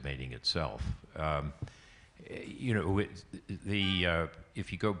overestimating itself. You know,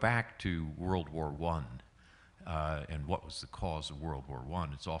 if you go back to World War I, and what was the cause of World War I,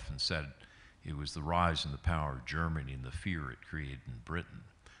 it's often said it was the rise in the power of Germany and the fear it created in Britain.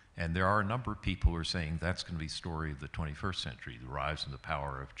 And there are a number of people who are saying that's going to be the story of the 21st century, the rise in the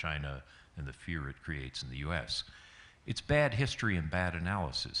power of China and the fear it creates in the US. It's bad history and bad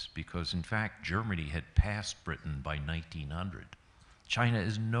analysis, because in fact Germany had passed Britain by 1900. China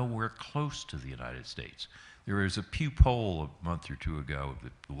is nowhere close to the United States. There was a Pew poll a month or two ago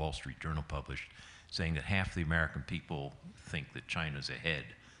that the Wall Street Journal published saying that half the American people think that China's ahead.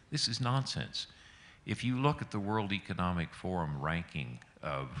 This is nonsense. If you look at the World Economic Forum ranking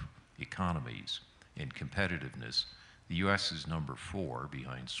of economies and competitiveness, the US is number 4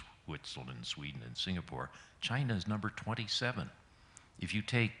 behind Switzerland, Sweden, and Singapore. China is number 27. If you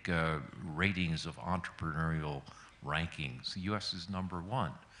take ratings of entrepreneurial rankings, the US is number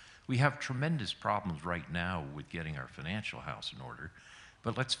 1. We have tremendous problems right now with getting our financial house in order,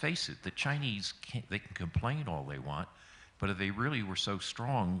 But let's face it, the Chinese, they can complain all they want, but if they really were so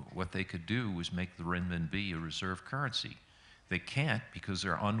strong, what they could do was make the renminbi a reserve currency. They can't because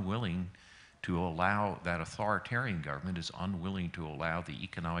they're unwilling to allow, that authoritarian government is unwilling to allow the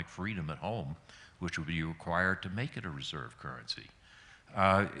economic freedom at home, which would be required to make it a reserve currency.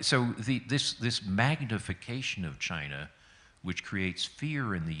 So this magnification of China, which creates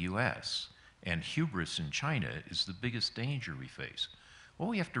fear in the US and hubris in China, is the biggest danger we face. What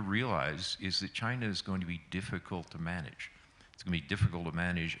we have to realize is that China is going to be difficult to manage. It's going to be difficult to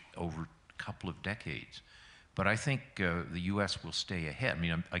manage over a couple of decades. But I think the US will stay ahead. I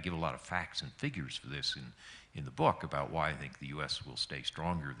mean, I give a lot of facts and figures for this in the book about why I think the US will stay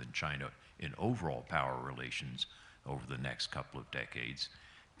stronger than China in overall power relations over the next couple of decades.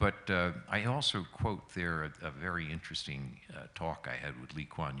 But I also quote there a very interesting talk I had with Lee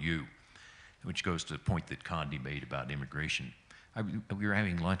Kuan Yew, which goes to the point that Condi made about immigration. We were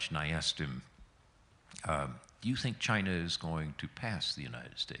having lunch and I asked him, do you think China is going to pass the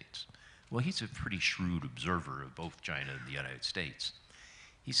United States? Well, he's a pretty shrewd observer of both China and the United States.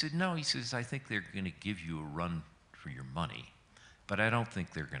 He said, no, he says, I think they're going to give you a run for your money, but I don't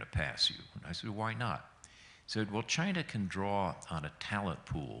think they're going to pass you. And I said, why not? He said, well, China can draw on a talent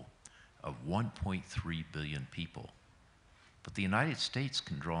pool of 1.3 billion people, but the United States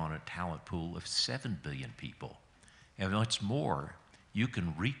can draw on a talent pool of 7 billion people. And what's more, you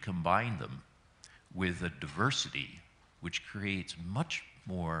can recombine them with a diversity which creates much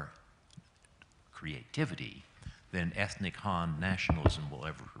more creativity than ethnic Han nationalism will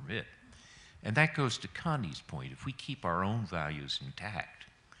ever permit. And that goes to Condi's point. If we keep our own values intact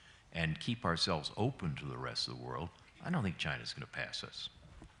and keep ourselves open to the rest of the world, I don't think China's going to pass us.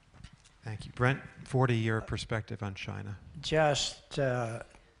 Thank you. Brent, 40-year perspective on China. Just a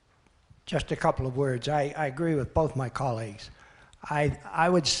couple of words. I agree with both my colleagues. I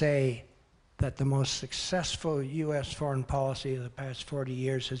would say that the most successful U.S. foreign policy of the past 40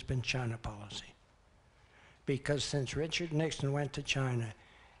 years has been China policy. Because since Richard Nixon went to China,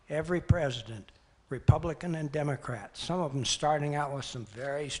 every president, Republican and Democrat, some of them starting out with some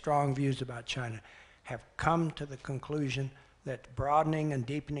very strong views about China, have come to the conclusion that broadening and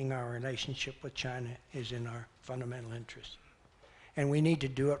deepening our relationship with China is in our fundamental interest. And we need to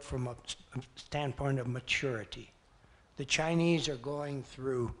do it from a standpoint of maturity. The Chinese are going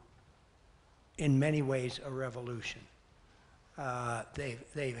through, in many ways, a revolution.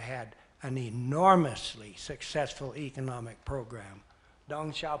 They've had an enormously successful economic program.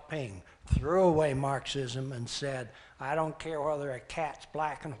 Deng Xiaoping threw away Marxism and said, I don't care whether a cat's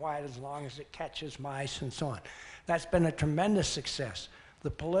black and white as long as it catches mice and so on. That's been a tremendous success. The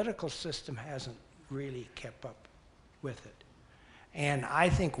political system hasn't really kept up with it. And I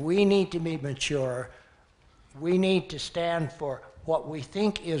think we need to be mature. We need to stand for what we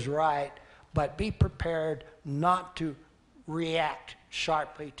think is right, but be prepared not to react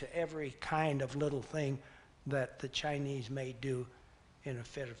sharply to every kind of little thing that the Chinese may do in a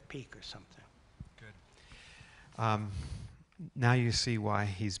fit of pique or something. Good. Now you see why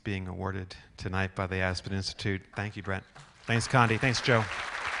he's being awarded tonight by the Aspen Institute. Thank you, Brent. Thanks, Condi. Thanks, Joe.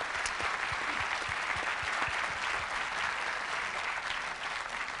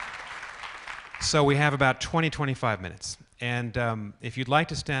 So we have about 25 minutes. And if you'd like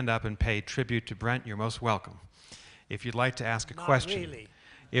to stand up and pay tribute to Brent, you're most welcome. If you'd like to ask a question. Really.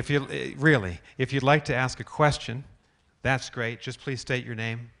 If you'd like to ask a question, that's great. Just please state your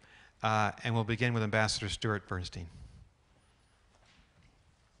name. And we'll begin with Ambassador Stuart Bernstein.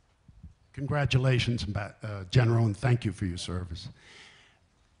 Congratulations, General, and thank you for your service.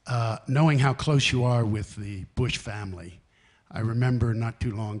 Knowing how close you are with the Bush family, I remember not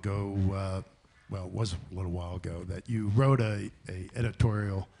too long ago, well, it was a little while ago, that you wrote a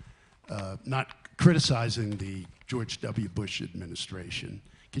editorial not criticizing the George W. Bush administration.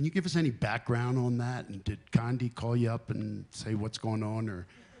 Can you give us any background on that? And did Condi call you up and say what's going on or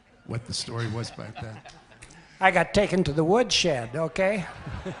what the story was back then? I got taken to the woodshed, okay?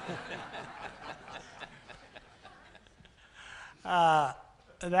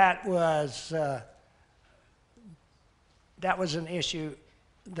 That was an issue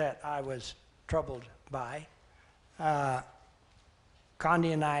that I was troubled by.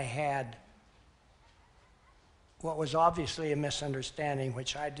 Condi and I had what was obviously a misunderstanding,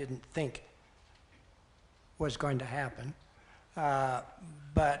 which I didn't think was going to happen.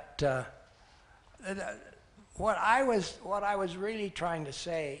 What I was really trying to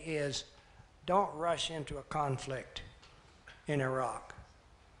say is, don't rush into a conflict in Iraq.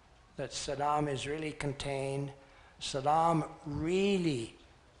 That Saddam is really contained. Saddam really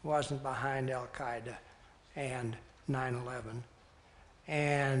wasn't behind Al-Qaeda and 9/11.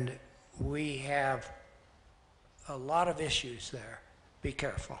 And we have a lot of issues there. Be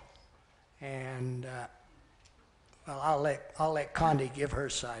careful. And well, I'll let Condi give her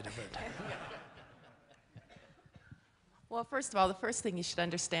side of it. Well, first of all, the first thing you should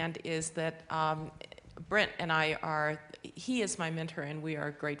understand is that Brent and I he is my mentor and we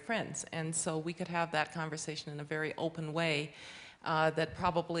are great friends. And so we could have that conversation in a very open way that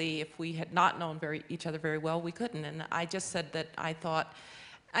probably if we had not known each other very well, we couldn't. And I just said that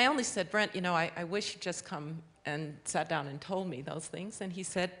I only said, Brent, you know, I wish you'd just come and sat down and told me those things. And he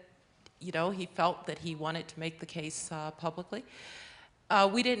said, you know, he felt that he wanted to make the case publicly.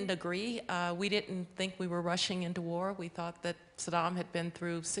 We didn't agree. We didn't think we were rushing into war. We thought that Saddam had been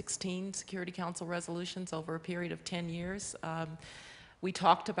through 16 Security Council resolutions over a period of 10 years. We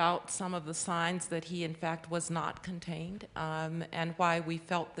talked about some of the signs that he, in fact, was not contained and why we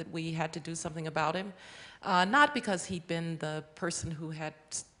felt that we had to do something about him. Not because he'd been the person who had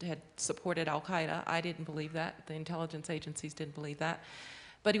supported al-Qaeda. I didn't believe that. The intelligence agencies didn't believe that.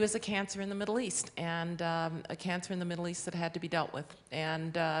 But he was a cancer in the Middle East, and a cancer in the Middle East that had to be dealt with.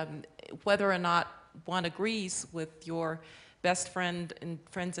 And whether or not one agrees with your best friend and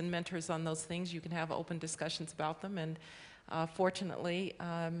friends and mentors on those things, you can have open discussions about them. And fortunately,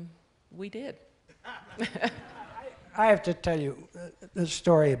 we did. I have to tell you the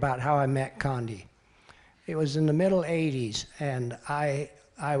story about how I met Condi. It was in the middle 80s, and I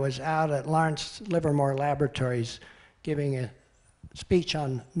was out at Lawrence Livermore Laboratories giving a speech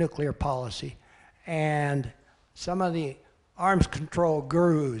on nuclear policy, and some of the arms control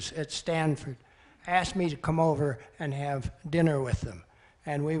gurus at Stanford asked me to come over and have dinner with them.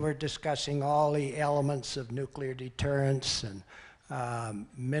 And we were discussing all the elements of nuclear deterrence and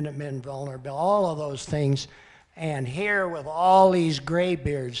Minutemen vulnerability, all of those things. And here with all these gray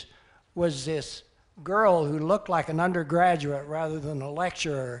beards was this girl who looked like an undergraduate rather than a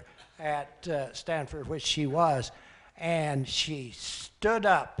lecturer at Stanford, which she was. And she stood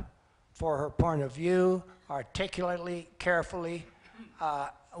up for her point of view, articulately, carefully,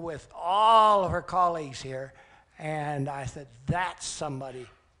 with all of her colleagues here. And I said, that's somebody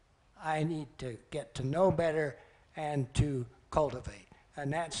I need to get to know better and to cultivate.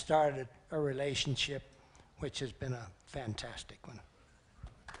 And that started a relationship which has been a fantastic one.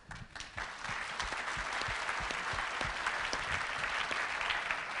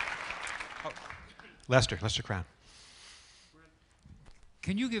 Lester Crown.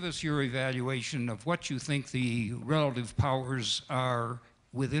 Can you give us your evaluation of what you think the relative powers are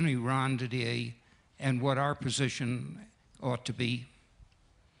within Iran today and what our position ought to be?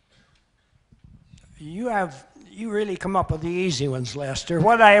 You really come up with the easy ones, Lester.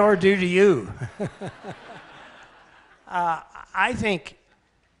 What did I ever do to you? I think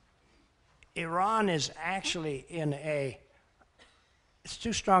Iran is actually in it's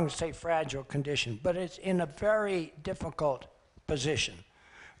too strong to say fragile condition, but it's in a very difficult position.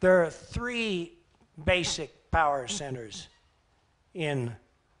 There are three basic power centers in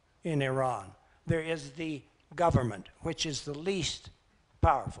Iran. There is the government, which is the least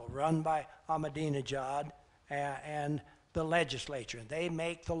powerful, run by Ahmadinejad and the legislature. They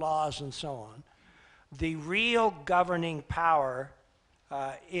make the laws and so on. The real governing power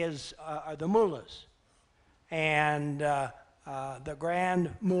are the mullahs. And the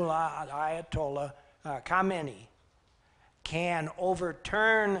Grand Mullah Ayatollah Khamenei can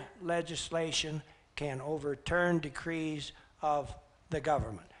overturn legislation, can overturn decrees of the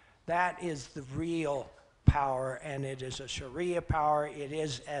government. That is the real power, and it is a Sharia power. It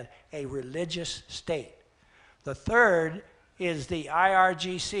is a religious state. The third is the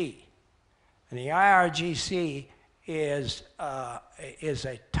IRGC. And the IRGC is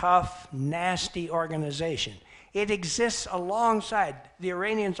a tough, nasty organization. It exists alongside. The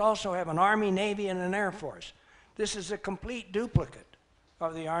Iranians also have an Army, Navy, and an Air Force. This is a complete duplicate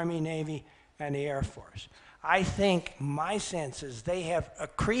of the Army, Navy, and the Air Force. I think my sense is they have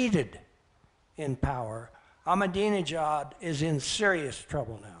accreted in power. Ahmadinejad is in serious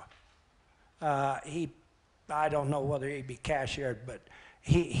trouble now. I don't know whether he'd be cashiered, but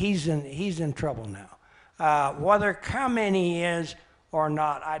he's in trouble now. Whether Khamenei is or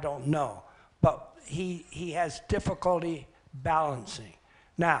not, I don't know. But he has difficulty balancing.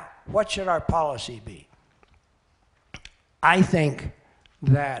 Now, what should our policy be? I think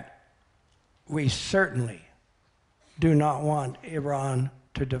that we certainly do not want Iran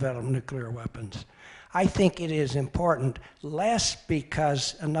to develop nuclear weapons. I think it is important, less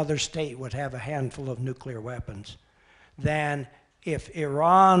because another state would have a handful of nuclear weapons, than if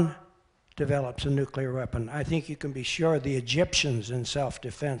Iran develops a nuclear weapon, I think you can be sure the Egyptians in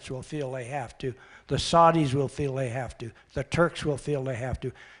self-defense will feel they have to. The Saudis will feel they have to. The Turks will feel they have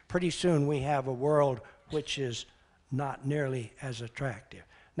to. Pretty soon we have a world which is not nearly as attractive.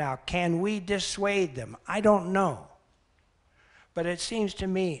 Now, can we dissuade them? I don't know. But it seems to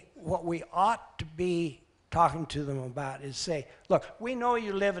me what we ought to be talking to them about is say, look, we know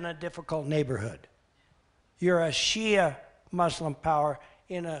you live in a difficult neighborhood. You're a Shia Muslim power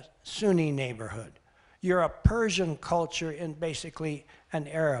in a Sunni neighborhood. You're a Persian culture in basically an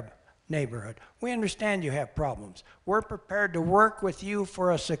Arab neighborhood. We understand you have problems. We're prepared to work with you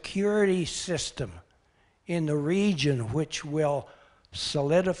for a security system in the region which will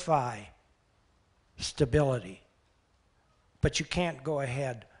solidify stability. But you can't go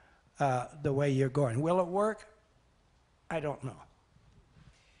ahead the way you're going. Will it work? I don't know.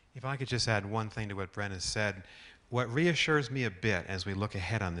 If I could just add one thing to what Brent has said, what reassures me a bit as we look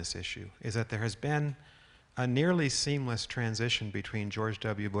ahead on this issue is that there has been a nearly seamless transition between George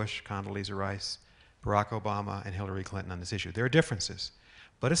W. Bush, Condoleezza Rice, Barack Obama, and Hillary Clinton on this issue. There are differences,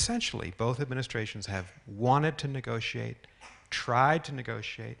 but essentially both administrations have wanted to negotiate, tried to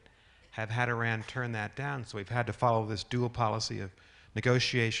negotiate, have had Iran turn that down, so we've had to follow this dual policy of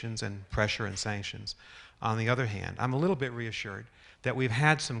negotiations and pressure and sanctions. On the other hand, I'm a little bit reassured that we've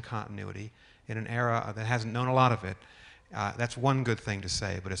had some continuity in an era that hasn't known a lot of it. That's one good thing to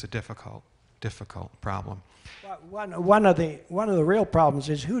say, but it's a difficult problem. One of the real problems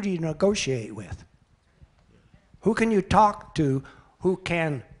is, who do you negotiate with? Who can you talk to who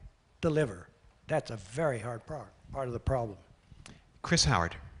can deliver? That's a very hard part of the problem. Chris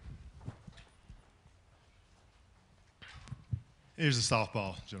Howard. Here's the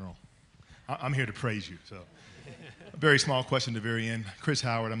softball, General. I'm here to praise you. So, a very small question at the very end. Chris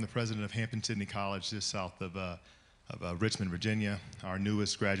Howard, I'm the president of Hampton-Sydney College, just south of Richmond, Virginia. Our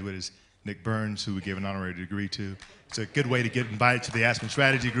newest graduate is Nick Burns, who we gave an honorary degree to. It's a good way to get invited to the Aspen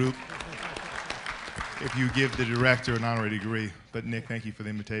Strategy Group if you give the director an honorary degree. But Nick, thank you for the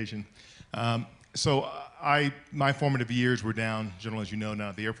invitation. My formative years were down, General, as you know now,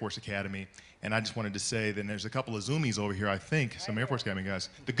 at the Air Force Academy. And I just wanted to say that there's a couple of Zoomies over here, I think, some Air Force Academy guys.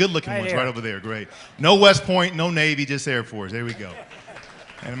 The good-looking ones right over there, great. No West Point, no Navy, just Air Force. There we go.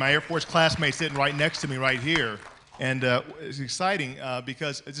 And my Air Force classmate sitting right next to me right here. And it's exciting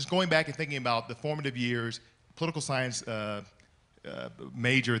because just going back and thinking about the formative years, political science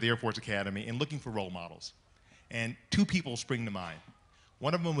major at the Air Force Academy, and looking for role models. And two people spring to mind.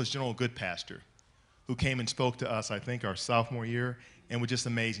 One of them was General Goodpaster, who came and spoke to us, I think, our sophomore year, and was just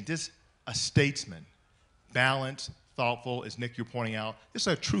amazing. Just a statesman, balanced, thoughtful, as Nick, you're pointing out. Just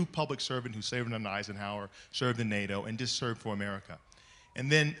a true public servant who served under Eisenhower, served in NATO, and just served for America.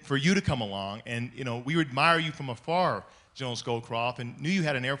 And then for you to come along, and we admire you from afar, General Scowcroft, and knew you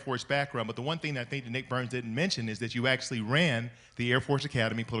had an Air Force background, but the one thing that I think that Nick Burns didn't mention is that you actually ran the Air Force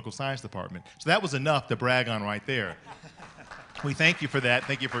Academy Political Science Department. So that was enough to brag on right there. We thank you for that.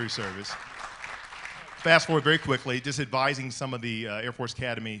 Thank you for your service. Fast forward very quickly, just advising some of the Air Force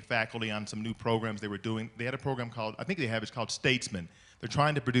Academy faculty on some new programs they were doing. They had a program called, I think they have, it's called Statesman. They're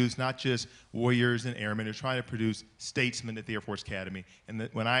trying to produce not just warriors and airmen, they're trying to produce statesmen at the Air Force Academy. And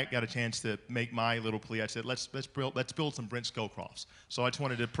when I got a chance to make my little plea, I said, let's build some Brent Scowcrofts. So I just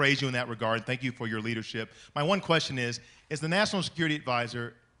wanted to praise you in that regard. Thank you for your leadership. My one question is, as the National Security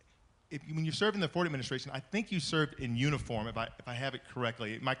Advisor, when you served in the Ford administration, I think you served in uniform, if I have it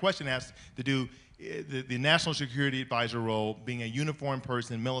correctly. My question has to do the National Security Advisor role, being a uniformed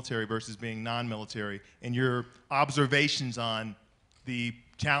person, military versus being non-military, and your observations on the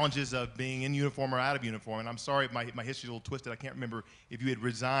challenges of being in uniform or out of uniform. And I'm sorry if my history's a little twisted. I can't remember if you had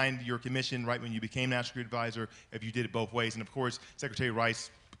resigned your commission right when you became National Security Advisor, if you did it both ways. And of course, Secretary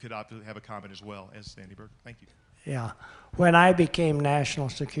Rice could have a comment as well as Sandy Berg. Thank you. Yeah. When I became National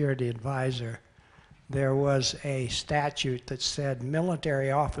Security Advisor, there was a statute that said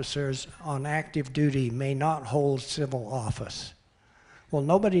military officers on active duty may not hold civil office. Well,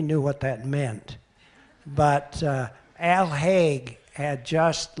 nobody knew what that meant. But Al Haig had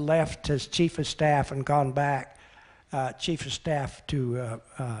just left as Chief of Staff and gone back, Chief of Staff to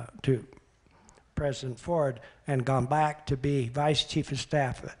President Ford, and gone back to be Vice Chief of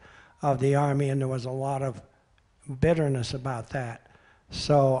Staff of the Army, and there was a lot of bitterness about that.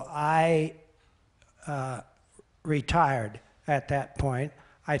 So I retired at that point.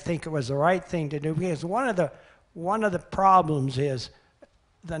 I think it was the right thing to do, because one of the problems is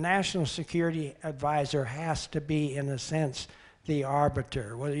the National Security Advisor has to be, in a sense, the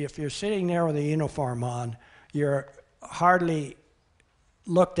arbiter. Well, if you're sitting there with a uniform on, you're hardly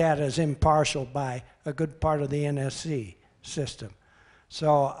looked at as impartial by a good part of the NSC system.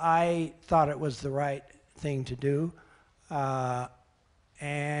 So I thought it was the right thing to do,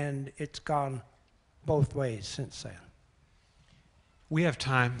 and it's gone both ways since then. We have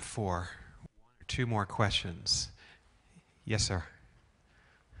time for 1 or 2 more questions. Yes, sir.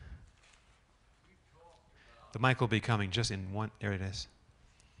 The mic will be coming just in one. There it is.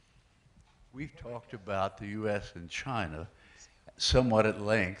 We've talked about the U.S. and China somewhat at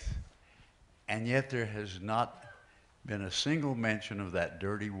length, and yet there has not been a single mention of that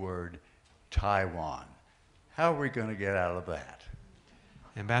dirty word, Taiwan. How are we going to get out of that?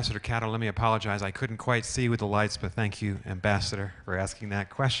 Ambassador Catto, let me apologize. I couldn't quite see with the lights, but thank you, Ambassador, for asking that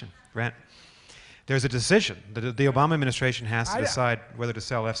question. Brent, there's a decision. The Obama administration has to decide whether to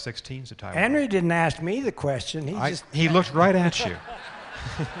sell F-16s to Taiwan. Henry didn't ask me the question. He looked right at you.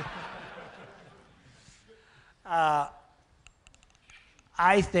 I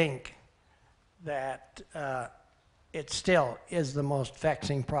think that it still is the most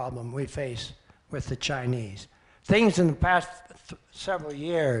vexing problem we face with the Chinese. Things in the past several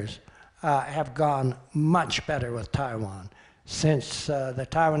years have gone much better with Taiwan. Since the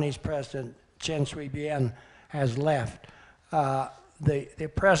Taiwanese president, Chen Shui-bian, has left,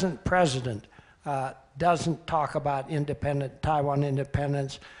 the present president doesn't talk about Taiwan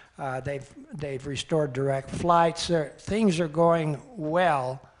independence. They've restored direct flights. Things are going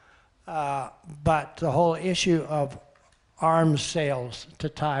well, but the whole issue of arms sales to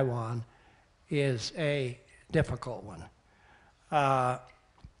Taiwan is a difficult one.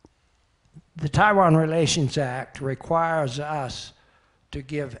 The Taiwan Relations Act requires us to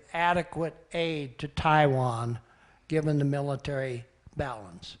give adequate aid to Taiwan given the military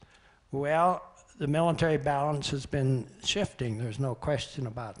balance. Well, the military balance has been shifting. There's no question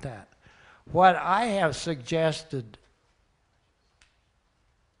about that. What I have suggested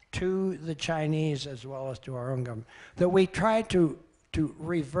to the Chinese as well as to our own government, that we try to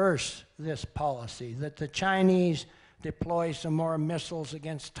reverse this policy, that the Chinese deploy some more missiles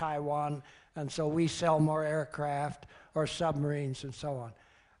against Taiwan, and so we sell more aircraft or submarines and so on.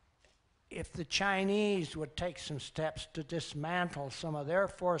 If the Chinese would take some steps to dismantle some of their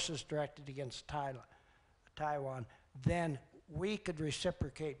forces directed against Taiwan, then we could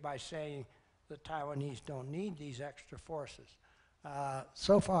reciprocate by saying the Taiwanese don't need these extra forces.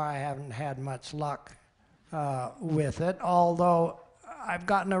 So far I haven't had much luck with it, although I've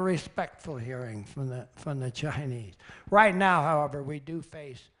gotten a respectful hearing from the Chinese. Right now, however, we do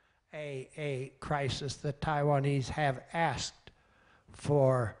face a crisis. The Taiwanese have asked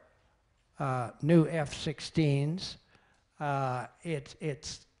for new F-16s.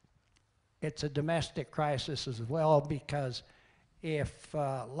 It's a domestic crisis as well, because if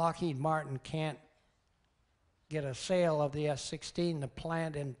Lockheed Martin can't get a sale of the F-16, the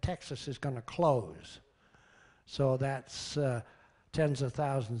plant in Texas is going to close. So that's tens of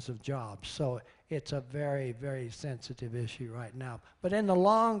thousands of jobs. So it's a very, very sensitive issue right now. But in the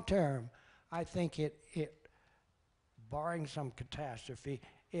long term, I think barring some catastrophe,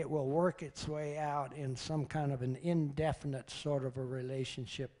 it will work its way out in some kind of an indefinite sort of a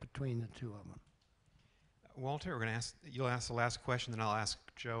relationship between the two of them. Walter, you'll ask the last question, then I'll ask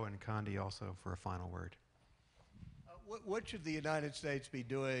Joe and Condi also for a final word. What should the United States be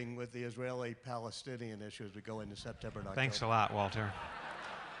doing with the Israeli-Palestinian issue as we go into September and October? Thanks a lot, Walter.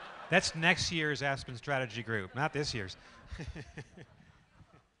 That's next year's Aspen Strategy Group, not this year's.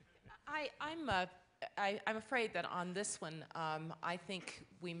 I'm afraid that on this one, I think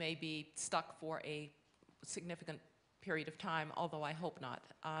we may be stuck for a significant period of time, although I hope not.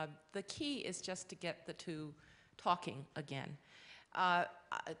 The key is just to get the two talking again. I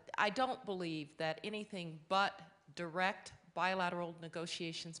don't believe that anything but direct bilateral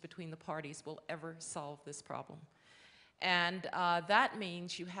negotiations between the parties will ever solve this problem. And that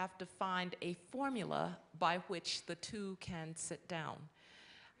means you have to find a formula by which the two can sit down.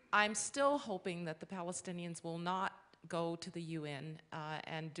 I'm still hoping that the Palestinians will not go to the UN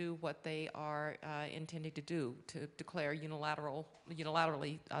and do what they are intending to do, to declare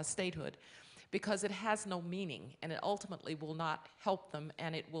unilaterally statehood, because it has no meaning, and it ultimately will not help them,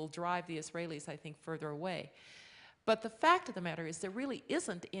 and it will drive the Israelis, I think, further away. But the fact of the matter is there really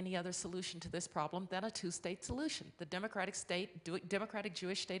isn't any other solution to this problem than a two-state solution. The democratic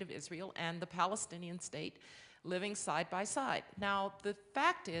Jewish state of Israel and the Palestinian state living side by side. Now, the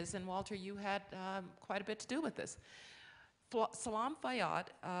fact is, and Walter, you had quite a bit to do with this, Salam Fayyad,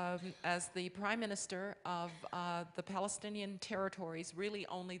 as the prime minister of the Palestinian territories, really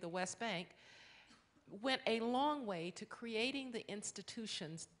only the West Bank, went a long way to creating the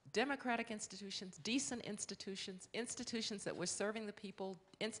institutions, democratic institutions, decent institutions, institutions that were serving the people,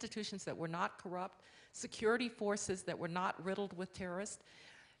 institutions that were not corrupt, security forces that were not riddled with terrorists,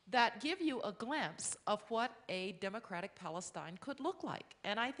 that give you a glimpse of what a democratic Palestine could look like.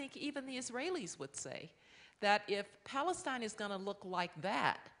 And I think even the Israelis would say that if Palestine is going to look like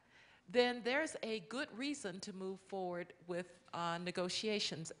that, then there's a good reason to move forward with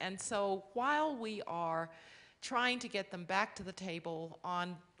negotiations. And so while we are trying to get them back to the table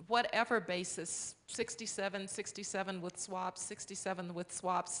on whatever basis, 67 with swaps, 67 with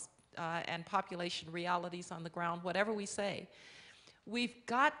swaps, and population realities on the ground, whatever we say, we've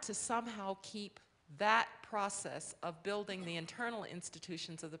got to somehow keep that process of building the internal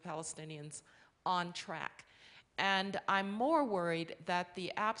institutions of the Palestinians on track. And I'm more worried that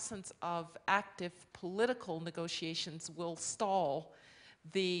the absence of active political negotiations will stall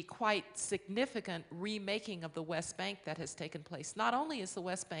the quite significant remaking of the West Bank that has taken place. Not only is the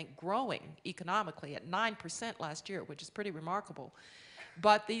West Bank growing economically at 9% last year, which is pretty remarkable,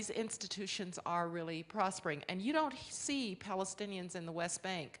 but these institutions are really prospering. And you don't see Palestinians in the West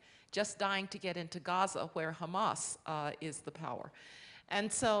Bank just dying to get into Gaza, where Hamas is the power.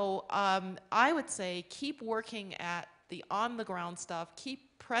 And so I would say keep working at the on-the-ground stuff,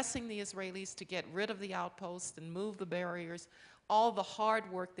 keep pressing the Israelis to get rid of the outposts and move the barriers, all the hard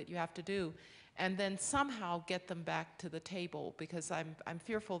work that you have to do, and then somehow get them back to the table, because I'm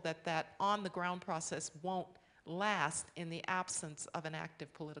fearful that that on-the-ground process won't last in the absence of an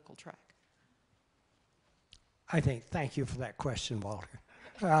active political track. Thank you for that question, Walter.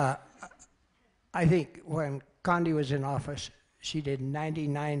 I think when Condi was in office, she did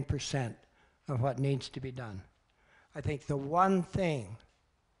 99% of what needs to be done. I think the one thing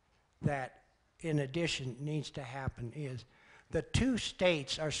that, in addition, needs to happen is the two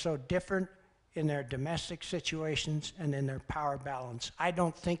states are so different in their domestic situations and in their power balance. I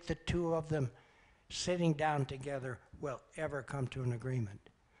don't think the two of them sitting down together will ever come to an agreement.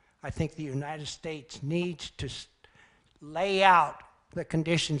 I think the United States needs to lay out the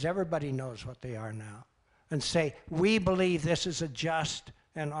conditions, everybody knows what they are now, and say, we believe this is a just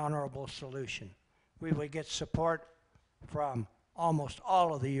and honorable solution. We will get support from almost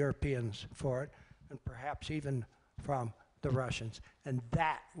all of the Europeans for it, and perhaps even from the Russians, and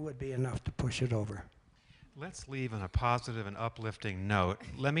that would be enough to push it over. Let's leave on a positive and uplifting note.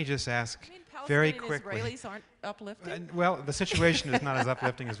 Let me just ask Palestinian very quickly. Israelis aren't uplifting? Well, the situation is not as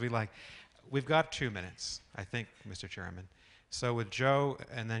uplifting as we like. We've got 2 minutes, I think, Mr. Chairman. So with Joe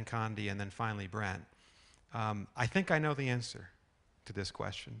and then Condi and then finally Brent, I think I know the answer to this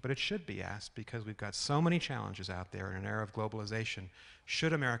question, but it should be asked because we've got so many challenges out there in an era of globalization.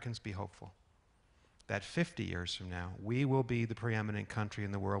 Should Americans be hopeful that 50 years from now, we will be the preeminent country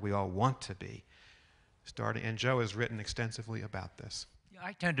in the world we all want to be? And Joe has written extensively about this.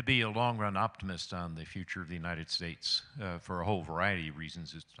 I tend to be a long-run optimist on the future of the United States for a whole variety of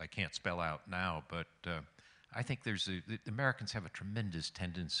reasons I can't spell out now, but I think the Americans have a tremendous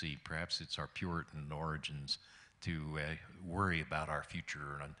tendency, perhaps it's our Puritan origins, to worry about our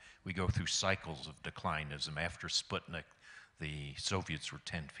future. And we go through cycles of declinism. After Sputnik, the Soviets were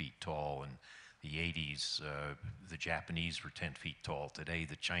 10 feet tall, and the 80s, the Japanese were 10 feet tall. Today,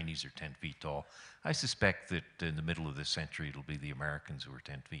 the Chinese are 10 feet tall. I suspect that in the middle of this century, it'll be the Americans who are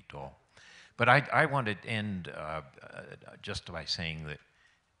 10 feet tall. But I want to end just by saying that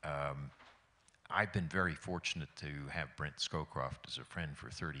I've been very fortunate to have Brent Scowcroft as a friend for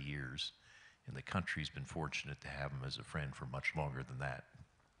 30 years, and the country's been fortunate to have him as a friend for much longer than that.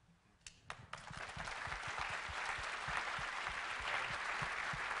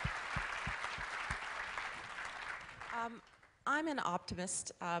 I'm an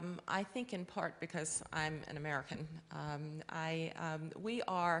optimist, I think in part because I'm an American. We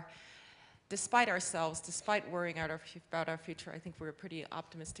are, despite ourselves, despite worrying about our future, I think we're a pretty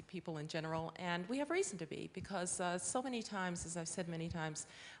optimistic people in general, and we have reason to be, because so many times, as I've said many times,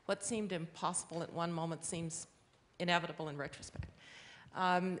 what seemed impossible at one moment seems inevitable in retrospect.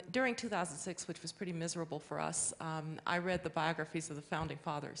 During 2006, which was pretty miserable for us, I read the biographies of the Founding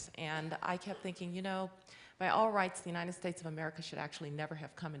Fathers, and I kept thinking, you know, by all rights, the United States of America should actually never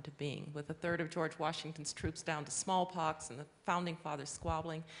have come into being, with a third of George Washington's troops down to smallpox and the Founding Fathers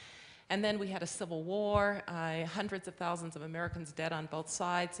squabbling. And then we had a civil war, hundreds of thousands of Americans dead on both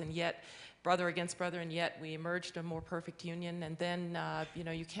sides, and yet, brother against brother, and yet we emerged a more perfect union. And then, you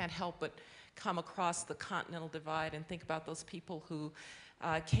know, you can't help but come across the Continental Divide and think about those people who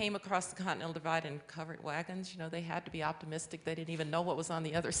came across the Continental Divide in covered wagons. You know, they had to be optimistic. They didn't even know what was on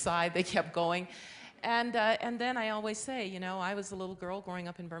the other side. They kept going. And then I always say, you know, I was a little girl growing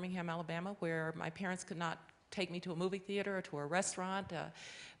up in Birmingham, Alabama, where my parents could not take me to a movie theater or to a restaurant.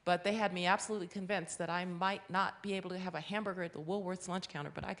 But they had me absolutely convinced that I might not be able to have a hamburger at the Woolworth's lunch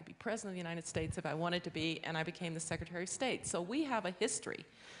counter, but I could be President of the United States if I wanted to be, and I became the Secretary of State. So we have a history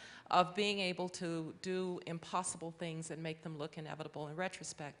of being able to do impossible things and make them look inevitable in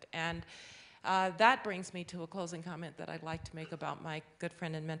retrospect. And that brings me to a closing comment that I'd like to make about my good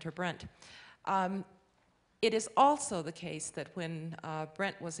friend and mentor, Brent. It is also the case that when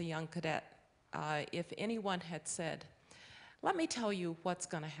Brent was a young cadet, if anyone had said, let me tell you what's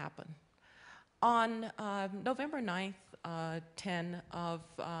going to happen. On November 9th, 10 of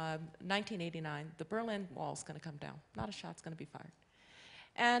 1989, the Berlin Wall's going to come down. Not a shot's going to be fired.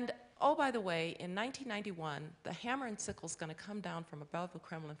 And, oh, by the way, in 1991, the hammer and sickle's going to come down from above the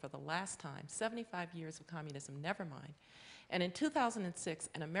Kremlin for the last time. 75 years of communism, never mind. And in 2006,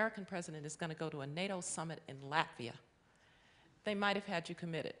 an American president is going to go to a NATO summit in Latvia. They might have had you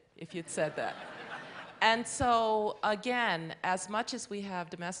committed if you'd said that. And so, again, as much as we have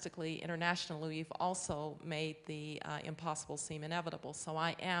domestically, internationally, we've also made the impossible seem inevitable. So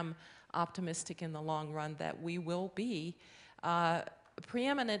I am optimistic in the long run that we will be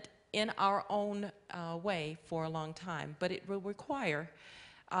preeminent in our own way for a long time. But it will require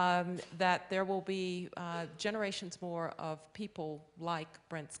that there will be generations more of people like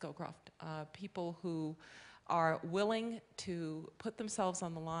Brent Scowcroft, people who are willing to put themselves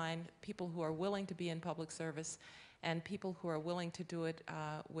on the line, people who are willing to be in public service, and people who are willing to do it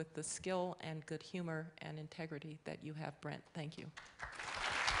with the skill and good humor and integrity that you have, Brent. Thank you.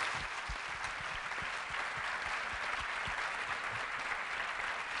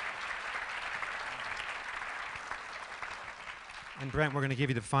 And Brent, we're going to give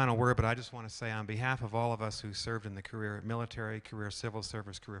you the final word, but I just want to say on behalf of all of us who served in the career military, career civil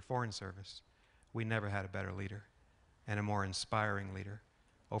service, career foreign service, we never had a better leader and a more inspiring leader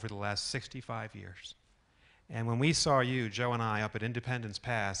over the last 65 years. And when we saw you, Joe and I, up at Independence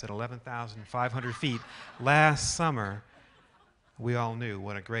Pass at 11,500 feet last summer, we all knew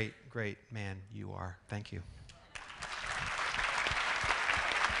what a great, great man you are. Thank you.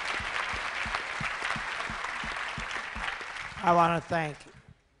 I want to thank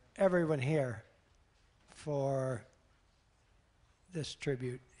everyone here for this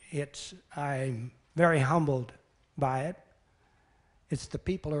tribute. I'm very humbled by it. It's the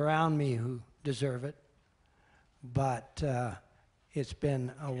people around me who deserve it, but it's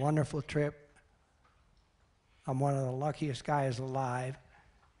been a wonderful trip. I'm one of the luckiest guys alive,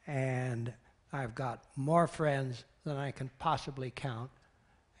 and I've got more friends than I can possibly count,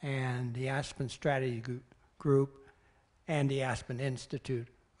 and the Aspen Strategy Group and the Aspen Institute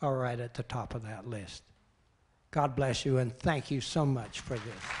are right at the top of that list. God bless you, and thank you so much for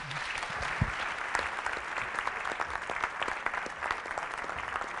this.